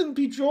can often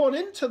be drawn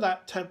into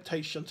that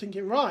temptation,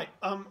 thinking, right,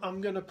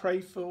 I'm going to pray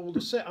for all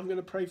the sick, I'm going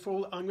to pray for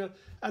all,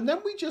 and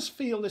then we just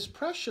feel this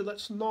pressure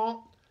that's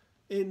not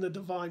in the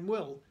divine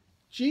will.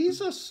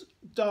 Jesus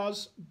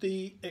does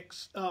the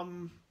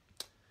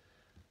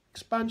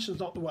expansion's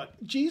not the word.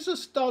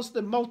 Jesus does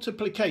the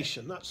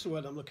multiplication. That's the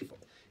word I'm looking for.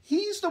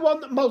 He's the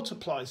one that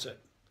multiplies it.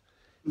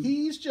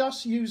 He's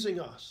just using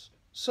us.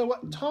 So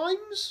at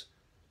times,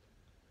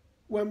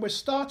 when we're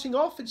starting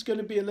off, it's going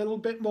to be a little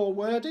bit more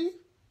wordy.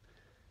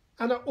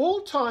 And at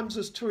all times,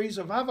 as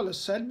Teresa of Avila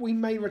said, we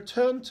may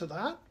return to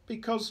that,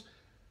 because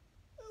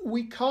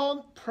we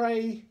can't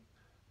pray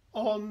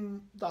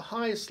on the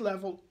highest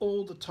level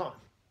all the time.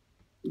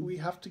 We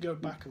have to go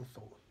back and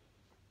forth.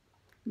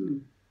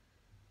 Thank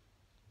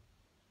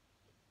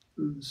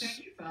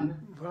you, Father.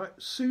 Right,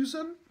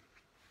 Susan?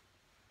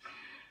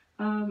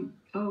 I'm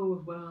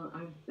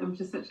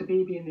just such a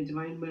baby in the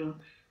divine will.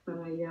 But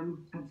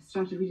I've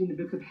started reading the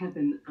Book of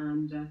Heaven,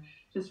 and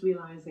just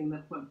realising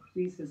that what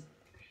pleases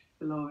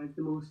the Lord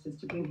the most is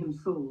to bring him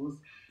souls.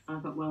 And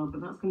I thought, but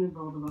that's going to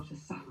involve a lot of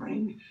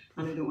suffering,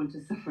 and I don't want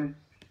to suffer.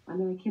 And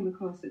then I came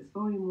across it's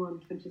volume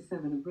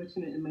 127. I've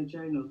written it in my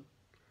journal.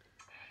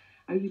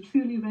 Are you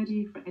truly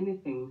ready for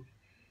anything?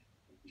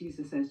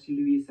 Jesus says to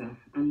Louisa,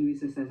 and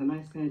Louisa says, and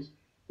I said,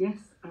 yes,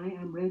 I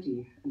am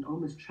ready, and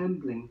almost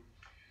trembling.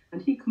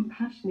 And he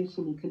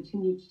compassionately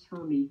continued to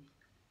tell me,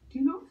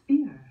 do not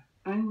fear,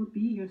 I will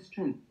be your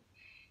strength.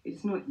 It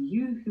is not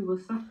you who will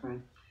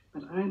suffer,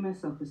 but I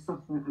myself will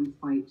suffer and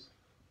fight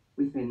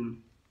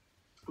within.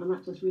 And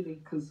that just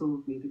really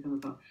consoled me, because I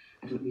thought,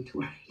 I don't need to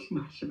worry too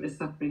much about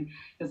suffering,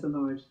 because the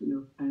Lord,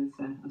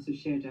 as we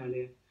shared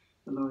earlier,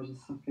 the Lord is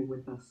suffering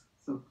with us.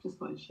 So just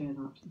thought I'd share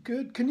that.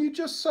 Good. Can you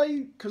just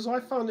say, because I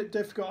found it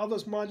difficult,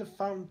 others might have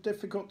found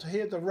difficult to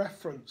hear the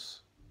reference.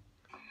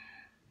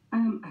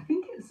 I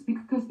think it's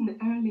because in the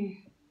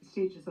early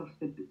stages of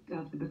the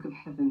Book of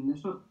Heaven.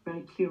 There's not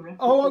very clear references.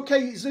 Oh, okay.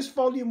 Is this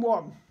volume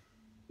 1?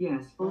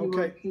 Yes, volume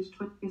 1, page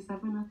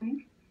 27, I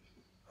think.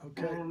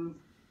 Okay.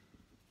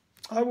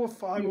 I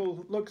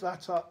will look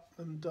that up,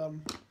 and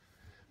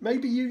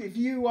maybe if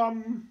you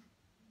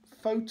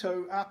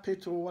photo app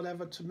it or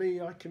whatever to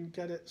me, I can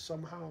get it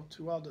somehow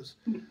to others.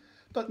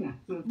 But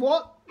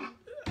what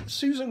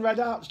Susan read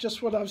out is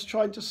just what I was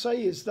trying to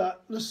say, is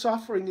that the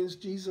suffering is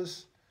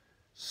Jesus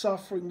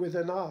suffering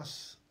within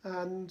us,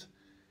 and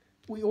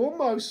we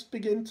almost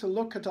begin to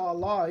look at our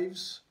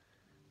lives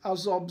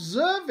as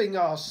observing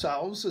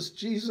ourselves as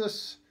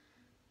Jesus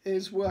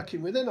is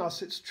working within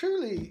us. It's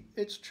truly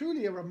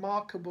a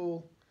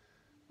remarkable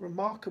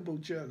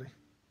journey.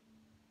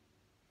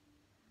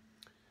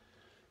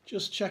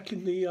 Just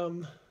checking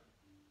the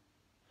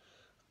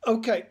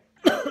okay.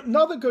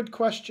 Another good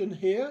question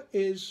here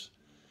is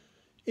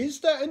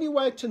there any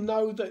way to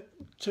know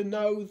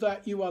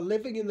that you are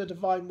living in the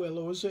divine will,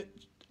 or is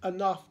it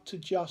enough to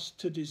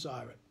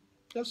desire it?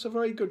 That's a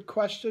very good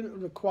question. It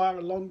would require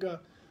a longer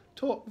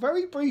talk.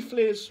 Very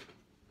briefly, is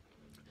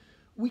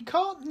we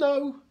can't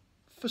know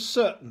for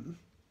certain,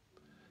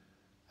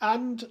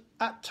 and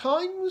at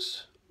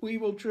times we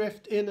will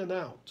drift in and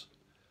out,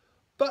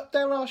 but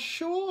there are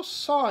sure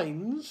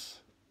signs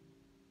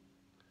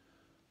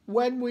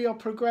when we are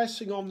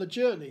progressing on the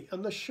journey,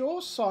 and the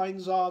sure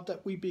signs are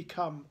that we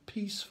become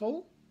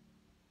peaceful.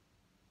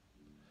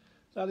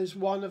 That is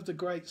one of the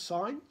great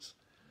signs.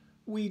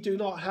 We do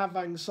not have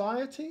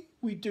anxiety.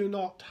 We do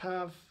not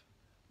have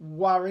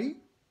worry.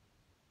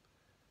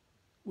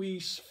 We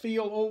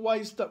feel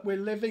always that we're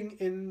living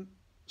in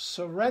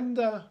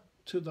surrender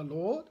to the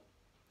Lord.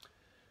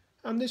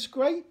 And this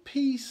great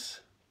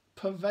peace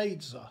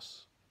pervades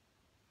us.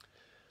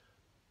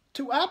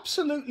 To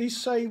absolutely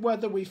say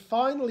whether we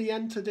finally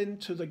entered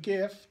into the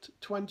gift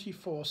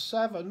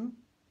 24/7,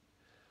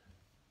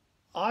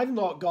 I've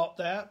not got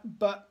there,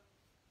 but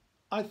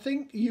I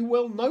think you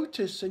will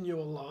notice in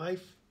your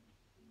life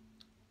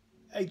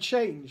a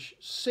change.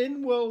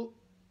 Sin will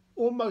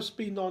almost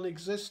be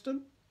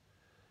non-existent.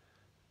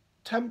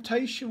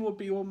 Temptation will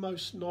be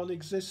almost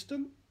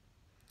non-existent.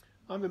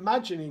 I'm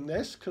imagining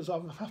this because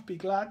I'll be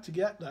glad to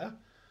get there.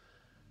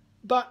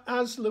 But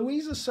as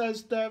Louisa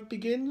says, there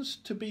begins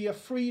to be a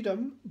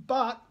freedom.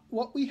 But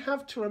what we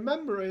have to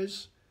remember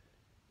is,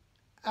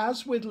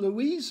 as with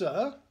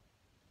Louisa,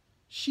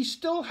 she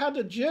still had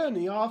a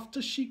journey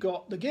after she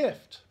got the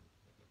gift.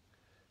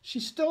 She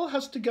still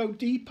has to go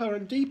deeper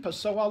and deeper.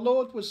 So our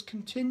Lord was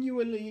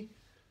continually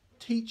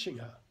teaching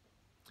her.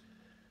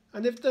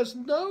 And if there's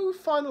no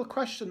final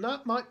question,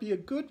 that might be a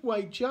good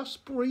way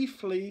just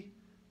briefly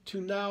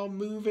to now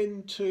move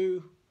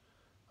into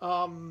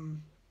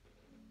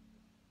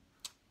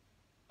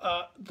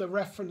the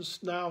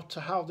reference now to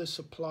how this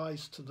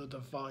applies to the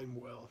divine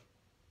will.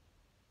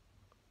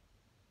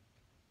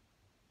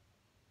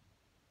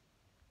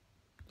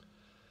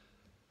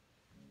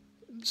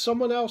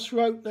 Someone else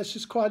wrote, this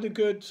is quite a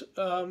good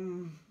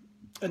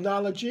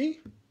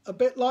analogy, a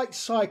bit like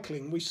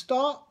cycling. We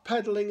start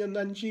pedaling and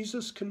then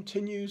Jesus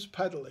continues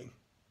pedaling.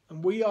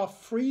 And we are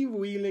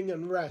freewheeling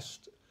and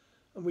rest.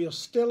 And we are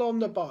still on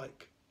the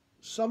bike.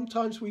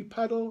 Sometimes we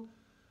pedal,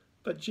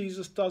 but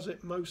Jesus does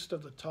it most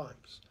of the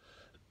times.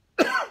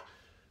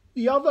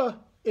 The other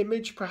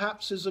image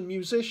perhaps is a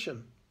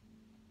musician.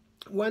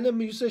 When a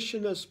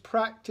musician has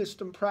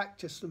practiced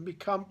and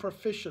become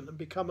proficient and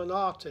become an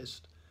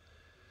artist,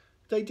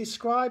 they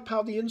describe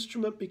how the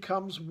instrument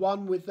becomes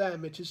one with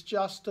them. It is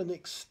just an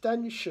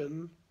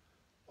extension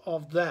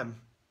of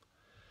them.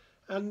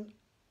 And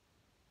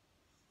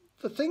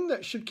the thing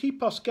that should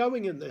keep us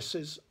going in this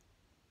is,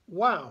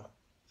 wow,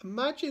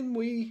 imagine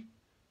we,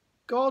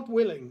 God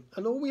willing,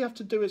 and all we have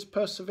to do is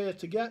persevere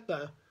to get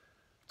there,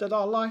 that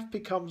our life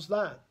becomes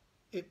that.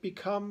 It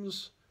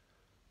becomes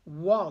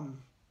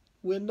one.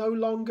 We're no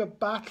longer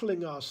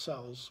battling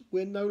ourselves.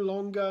 We're no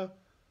longer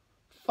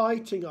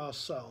fighting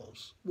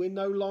ourselves. We're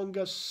no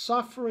longer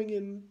suffering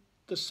in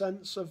the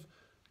sense of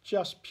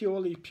just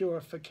purely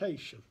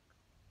purification.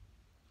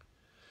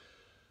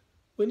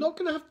 We're not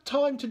going to have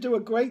time to do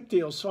a great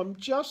deal, so I'm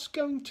just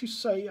going to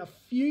say a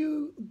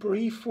few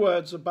brief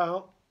words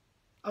about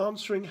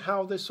answering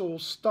how this all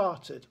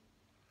started.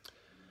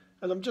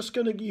 And I'm just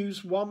going to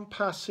use one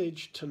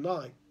passage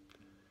tonight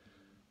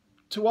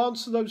to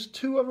answer those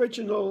two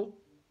original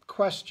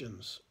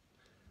questions.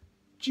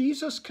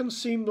 Jesus can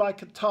seem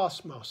like a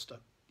taskmaster.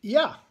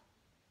 Yeah,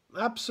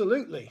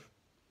 absolutely.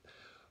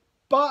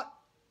 But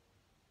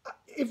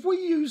if we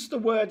use the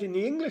word in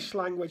the English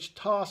language,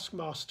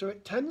 taskmaster,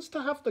 it tends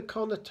to have the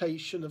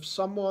connotation of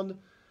someone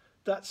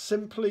that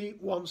simply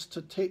wants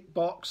to tick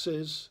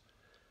boxes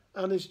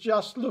and is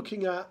just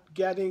looking at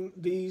getting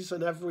these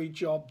and every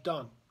job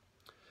done.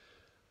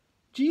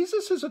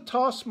 Jesus is a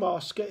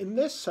taskmaster in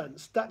this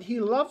sense, that he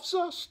loves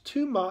us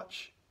too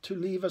much to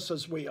leave us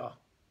as we are.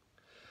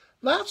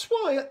 That's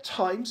why at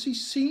times he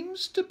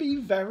seems to be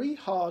very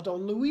hard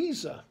on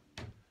Louisa.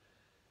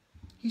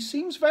 He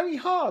seems very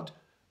hard.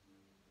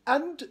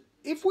 And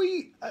if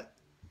we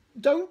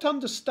don't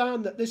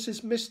understand that this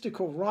is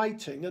mystical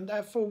writing and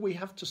therefore we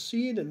have to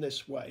see it in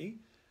this way,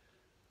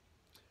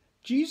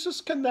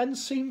 Jesus can then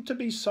seem to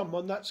be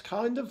someone that's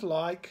kind of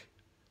like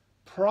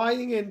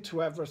prying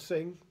into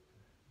everything,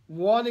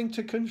 wanting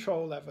to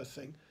control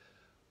everything.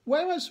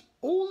 Whereas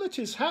all that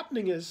is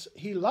happening is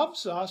he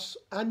loves us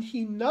and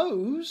he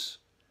knows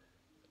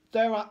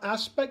there are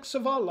aspects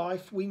of our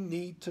life we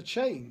need to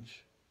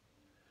change.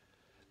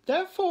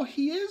 Therefore,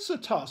 he is a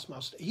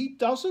taskmaster. He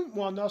doesn't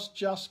want us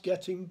just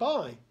getting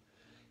by.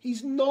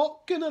 He's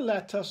not going to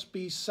let us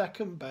be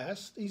second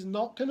best. He's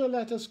not going to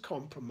let us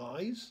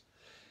compromise.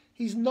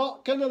 He's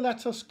not going to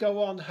let us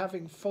go on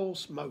having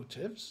false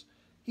motives.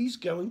 He's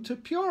going to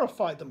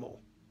purify them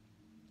all.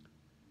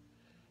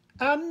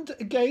 And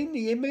again,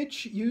 the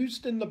image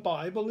used in the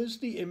Bible is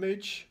the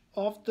image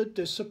of the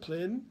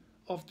discipline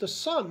of the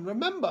son.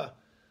 Remember,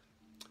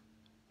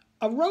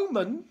 a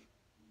Roman,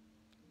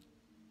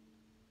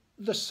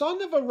 the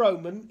son of a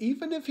Roman,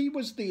 even if he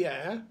was the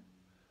heir,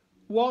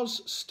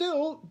 was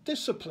still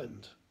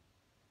disciplined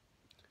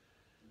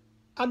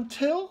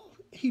until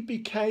he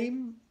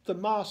became the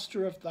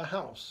master of the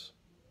house.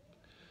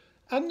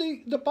 And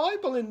the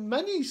Bible in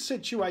many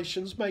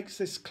situations makes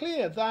this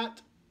clear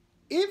that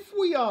if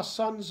we are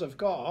sons of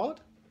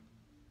God,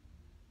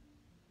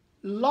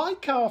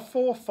 like our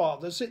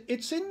forefathers,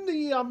 it's in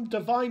the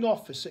divine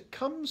office. It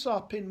comes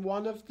up in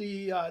one of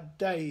the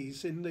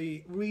days in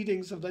the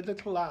readings of the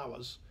little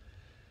hours,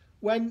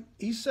 when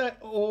he said,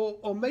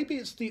 or maybe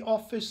it's the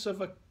office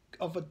of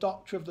a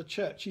doctor of the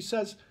church. He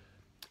says,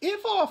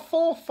 if our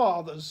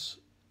forefathers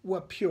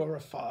were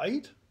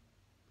purified,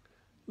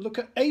 look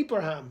at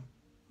Abraham,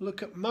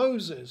 look at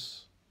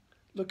Moses,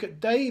 look at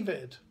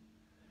David,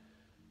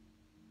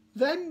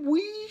 then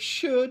we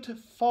should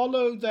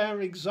follow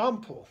their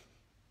example.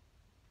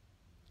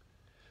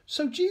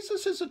 So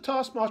Jesus is a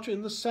taskmaster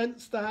in the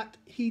sense that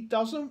he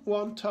doesn't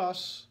want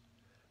us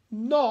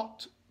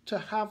not to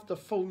have the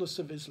fullness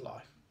of his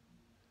life.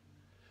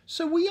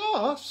 So we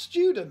are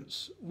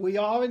students. We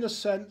are, in a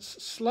sense,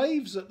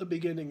 slaves at the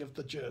beginning of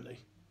the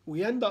journey.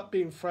 We end up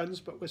being friends,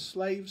 but we're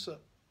slaves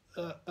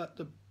at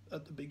the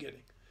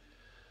beginning.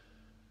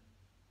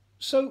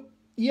 So,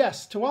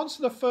 yes, to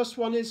answer the first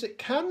one is it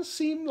can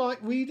seem like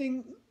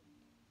reading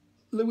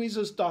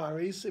Louisa's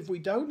diaries, if we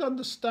don't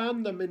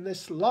understand them in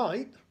this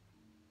light,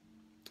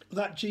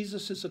 that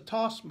Jesus is a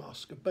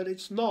taskmaster, but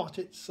it's not.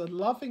 It's a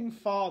loving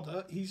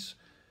Father.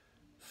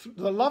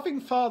 The loving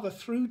Father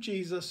through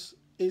Jesus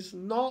is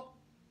not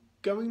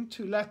going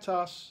to let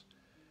us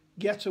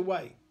get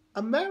away.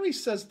 And Mary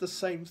says the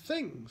same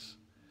things.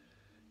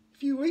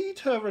 If you read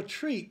her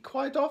retreat,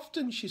 quite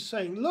often she's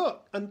saying,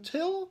 look,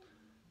 until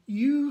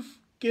you've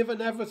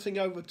given everything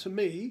over to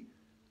me,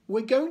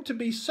 we're going to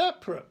be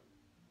separate.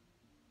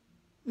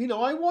 You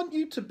know, I want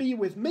you to be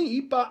with me,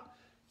 but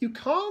you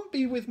can't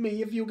be with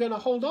me if you're going to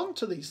hold on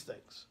to these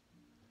things.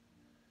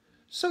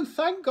 So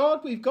thank God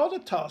we've got a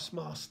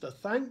taskmaster.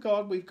 Thank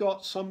God we've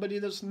got somebody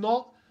that's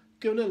not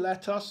going to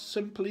let us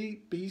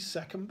simply be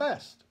second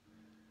best.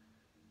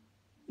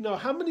 You know,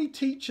 how many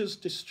teachers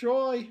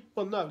destroy,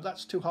 well, no,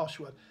 that's too harsh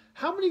a word.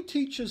 How many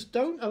teachers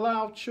don't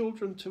allow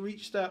children to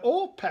reach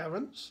or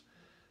parents,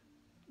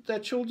 their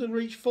children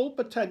reach full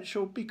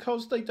potential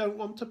because they don't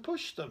want to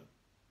push them?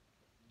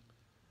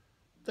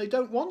 They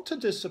don't want to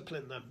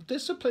discipline them.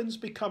 Discipline's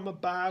become a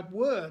bad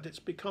word. It's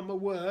become a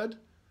word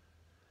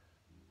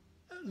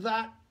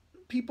that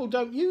people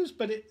don't use,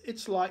 but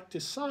it's like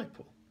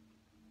disciple.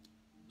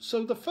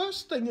 So the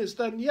first thing is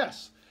then,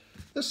 yes.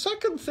 The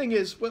second thing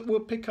is, what we'll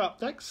pick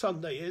up next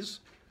Sunday, is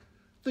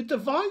the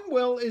divine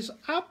will is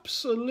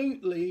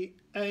absolutely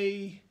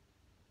a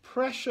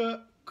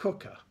pressure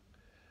cooker.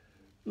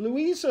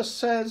 Louisa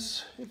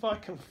says, if I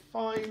can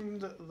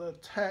find the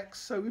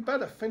text, so we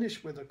better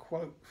finish with a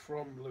quote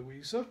from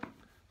Louisa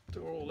to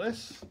all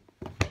this.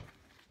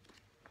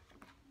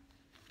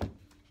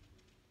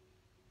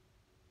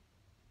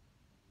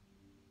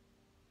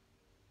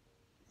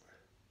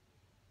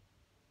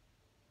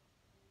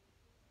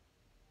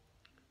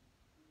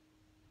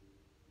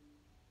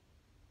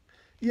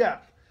 Yeah,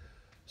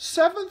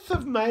 7th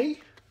of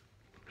May,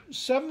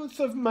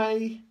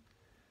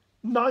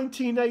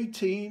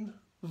 1918,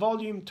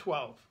 Volume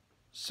 12.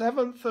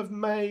 7th of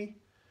May,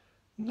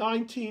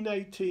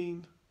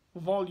 1918,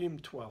 Volume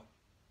 12.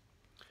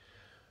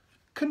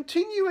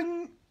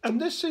 Continuing,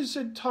 and this is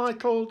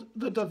entitled,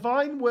 The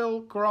Divine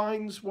Will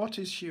Grinds What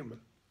is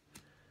Human.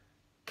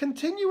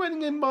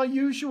 Continuing in my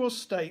usual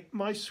state,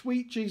 my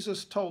sweet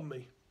Jesus told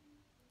me,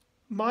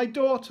 my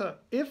daughter,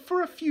 if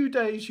for a few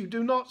days you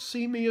do not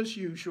see me as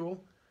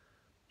usual,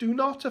 do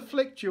not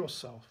afflict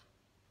yourself.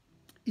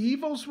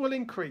 Evils will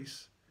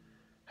increase.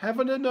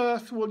 Heaven and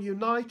earth will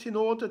unite in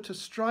order to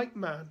strike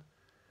man,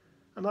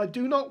 and I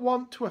do not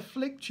want to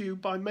afflict you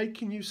by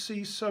making you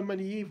see so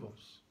many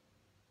evils.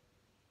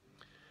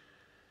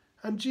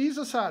 And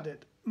Jesus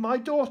added, my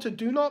daughter,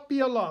 do not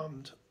be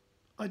alarmed.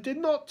 I did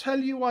not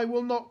tell you I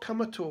will not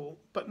come at all,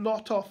 but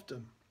not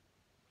often.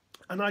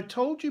 And I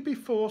told you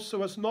before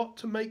so as not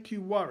to make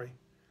you worry.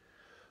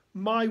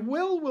 My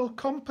will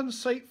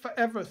compensate for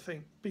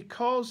everything,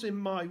 because in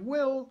my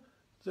will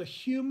the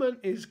human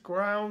is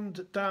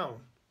ground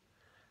down,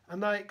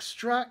 and I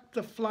extract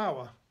the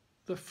flour,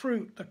 the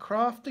fruit, the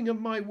crafting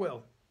of my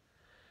will,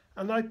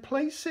 and I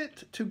place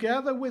it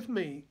together with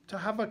me to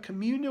have a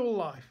communal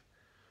life,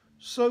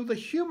 so the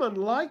human,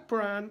 like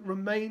bran,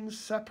 remains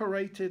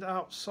separated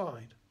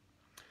outside.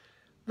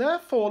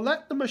 Therefore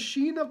let the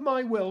machine of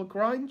my will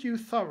grind you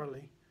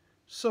thoroughly,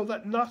 so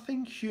that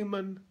nothing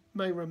human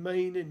may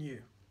remain in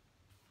you.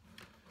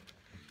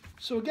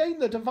 So again,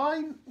 the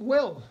divine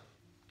will,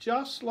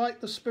 just like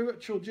the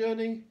spiritual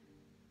journey,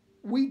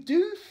 we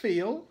do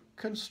feel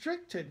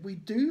constricted. We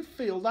do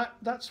feel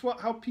that's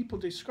how people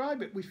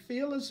describe it. We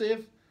feel as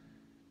if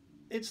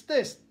it's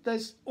this.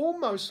 There's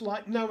almost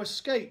like no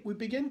escape. We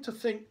begin to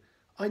think,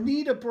 I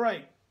need a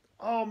break.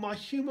 Oh, my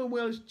human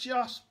will is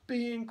just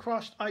being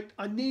crushed.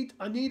 I need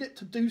it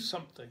to do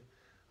something.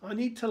 I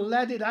need to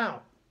let it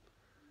out.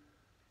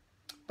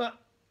 But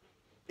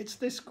it's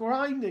this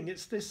grinding,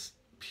 it's this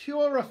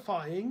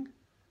purifying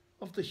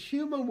of the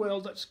human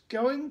will that's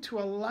going to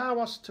allow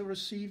us to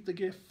receive the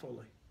gift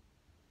fully.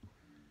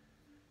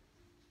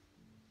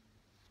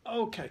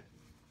 Okay,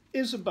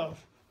 Isabel.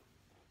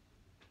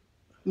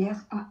 Yes,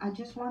 I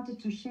just wanted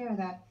to share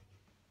that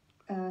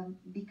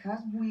because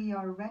we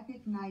are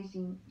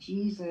recognizing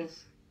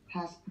Jesus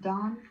has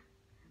done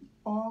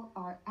all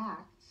our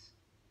acts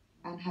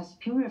and has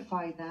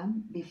purified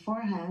them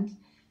beforehand,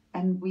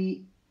 and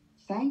we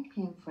thank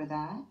him for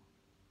that.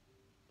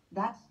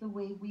 That's the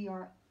way we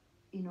are,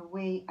 in a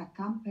way,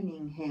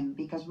 accompanying him,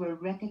 because we're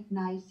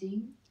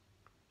recognizing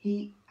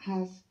he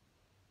has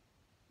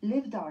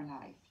lived our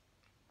life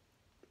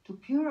to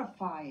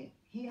purify it.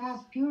 He has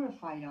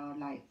purified our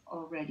life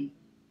already.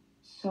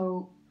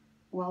 So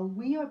while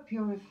we are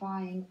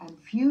purifying and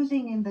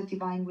fusing in the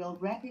divine will,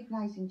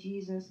 recognizing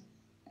Jesus,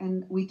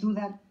 and we do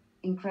that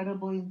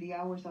incredibly in the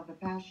hours of the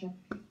Passion,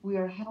 we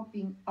are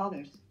helping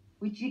others.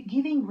 We're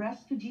giving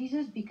rest to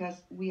Jesus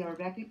because we are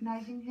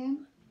recognizing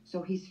him,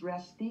 so he's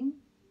resting.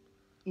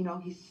 You know,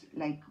 his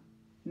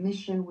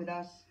mission with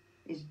us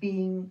is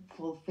being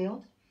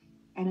fulfilled.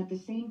 And at the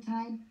same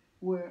time,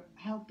 we're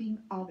helping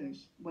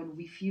others when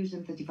we fuse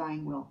in the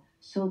divine will,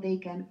 so they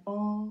can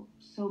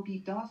also be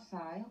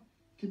docile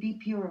to be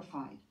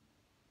purified.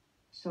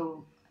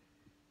 So,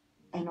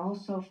 and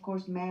also, of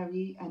course,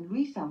 Mary and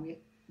Luisa, we're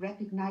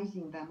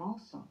recognizing them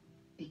also,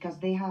 because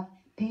they have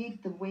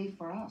paved the way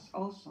for us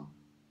also.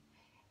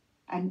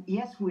 And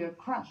yes, we are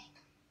crushed,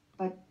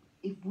 but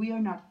if we are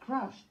not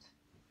crushed,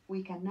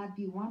 we cannot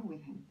be one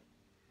with him.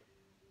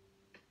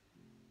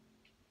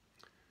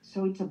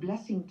 So it's a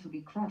blessing to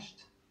be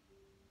crushed.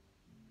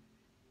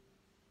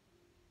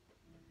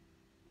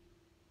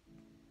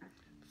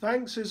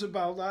 Thanks,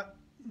 Isabel.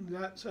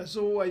 That's, as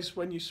always,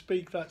 when you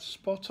speak, that's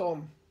spot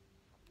on.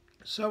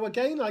 So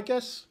again, I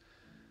guess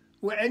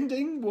we're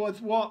ending with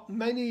what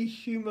many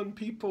human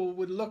people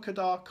would look at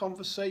our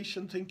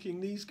conversation thinking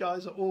these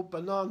guys are all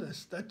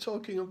bananas. They're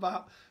talking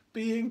about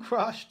being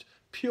crushed,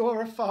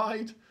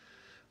 purified.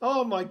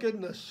 Oh my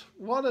goodness,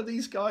 what are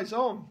these guys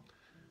on?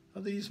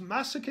 Are these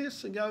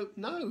masochists? And go,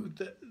 no,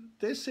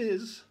 this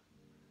is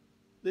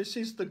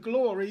the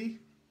glory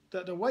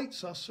that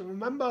awaits us. And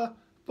remember,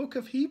 book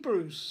of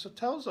Hebrews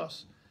tells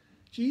us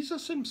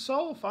Jesus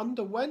himself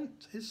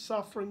underwent his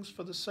sufferings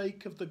for the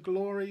sake of the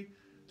glory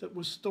that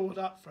was stored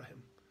up for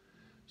him.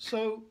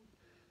 So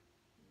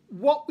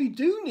what we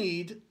do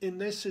need in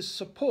this is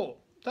support.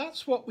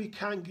 That's what we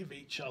can give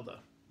each other,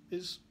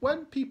 is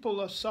when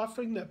people are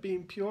suffering, they're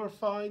being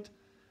purified,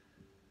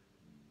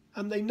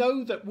 and they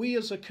know that we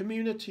as a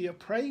community are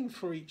praying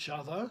for each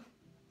other.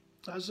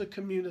 As a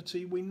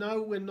community, we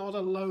know we're not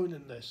alone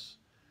in this,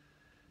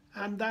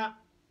 and that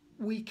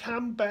we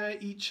can bear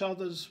each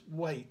other's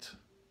weight,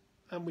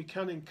 and we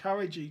can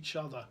encourage each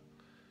other.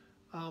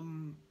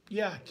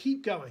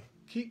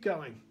 Keep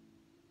going.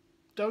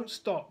 Don't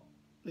stop.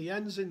 The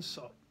end's in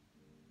sight.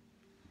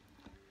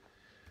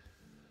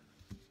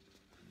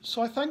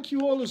 So I thank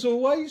you all as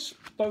always,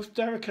 both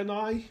Derek and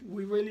I.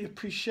 We really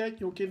appreciate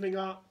your giving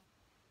up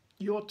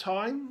your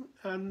time,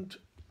 and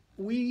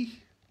we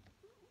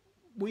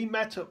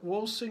met at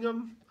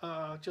Walsingham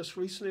just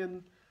recently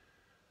and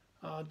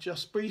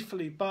just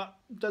briefly, but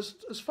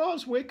as far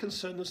as we're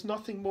concerned, there's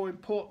nothing more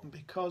important,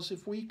 because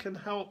if we can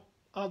help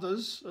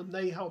others and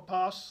they help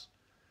us,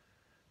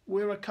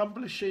 we're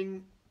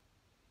accomplishing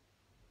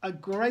a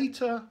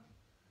greater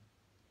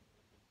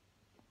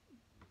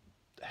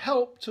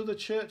help to the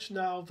church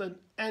now than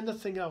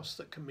anything else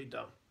that can be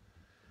done.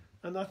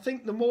 And I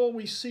think the more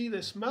we see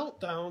this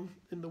meltdown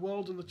in the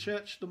world and the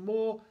church, the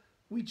more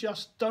we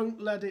just don't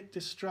let it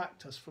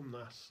distract us from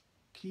this.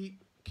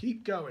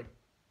 Keep going.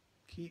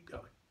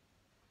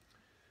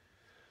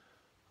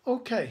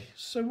 Okay,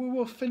 so we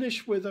will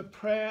finish with a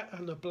prayer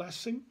and a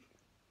blessing.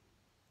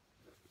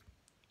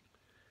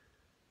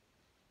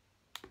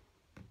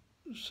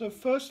 So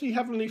firstly,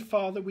 Heavenly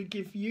Father, we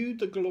give you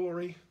the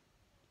glory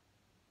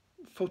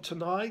for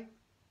tonight,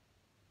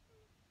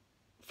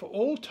 for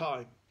all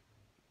time.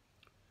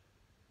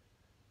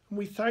 And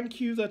we thank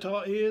you that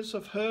our ears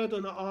have heard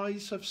and our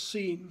eyes have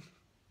seen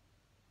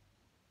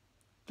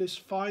this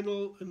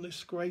final and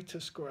this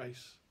greatest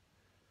grace.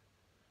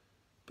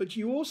 But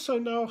you also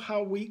know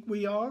how weak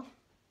we are.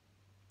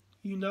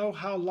 You know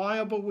how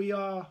liable we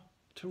are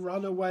to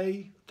run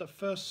away at the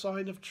first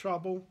sign of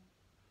trouble.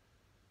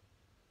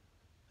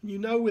 And you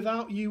know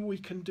without you we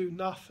can do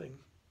nothing.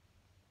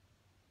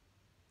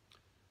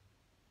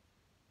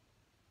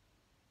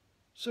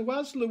 So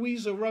as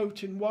Louisa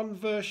wrote in one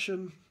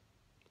version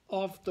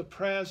of the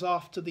prayers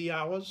after the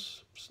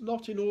hours, it's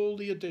not in all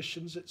the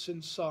editions, it's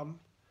in some,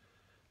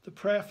 the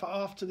prayer for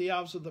after the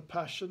hours of the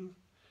Passion.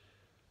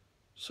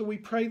 So we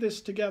pray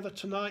this together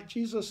tonight.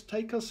 Jesus,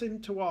 take us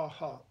into our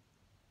heart,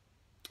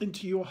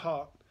 into your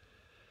heart.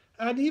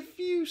 And if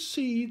you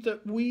see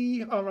that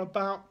we are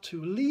about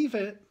to leave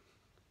it,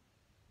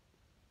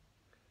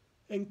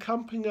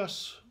 encompassing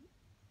us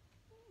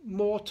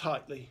more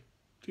tightly,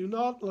 do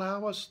not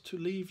allow us to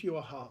leave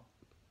your heart.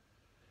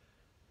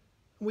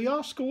 We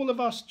ask all of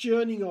us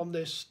journeying on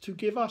this to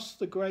give us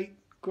the great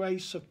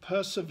grace of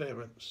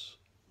perseverance.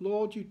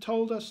 Lord, you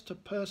told us to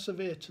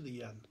persevere to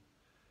the end.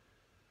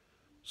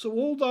 So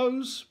all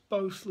those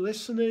both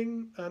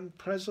listening and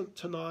present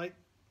tonight,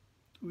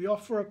 we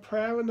offer a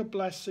prayer and a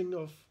blessing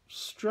of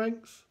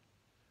strength,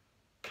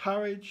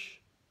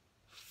 courage,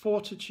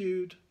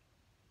 fortitude,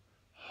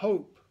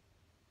 hope.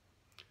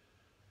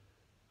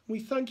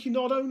 We thank you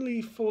not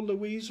only for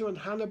Louisa and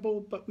Hannibal,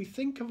 but we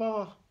think of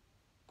our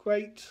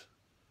great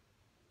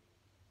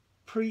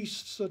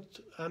priests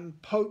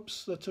and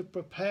popes that have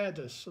prepared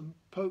us, and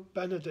Pope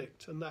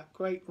Benedict and that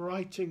great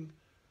writing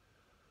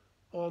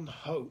on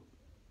hope.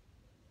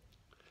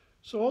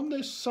 So on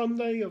this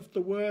Sunday of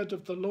the Word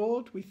of the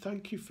Lord, we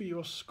thank you for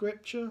your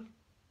scripture.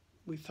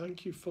 We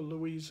thank you for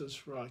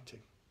Louisa's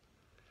writing.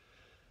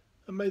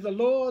 And may the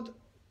Lord,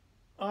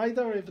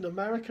 either in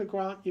America,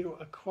 grant you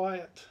a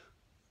quiet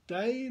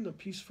day and a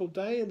peaceful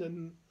day, and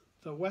in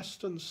the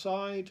western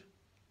side,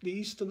 the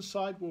eastern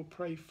side, will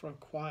pray for a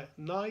quiet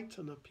night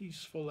and a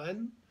peaceful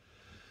end.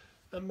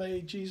 And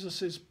may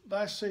Jesus'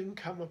 blessing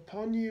come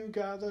upon you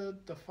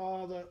gathered, the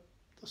Father,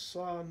 the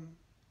Son,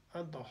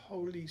 and the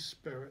Holy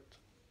Spirit.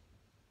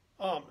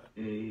 Amen.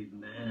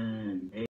 Amen.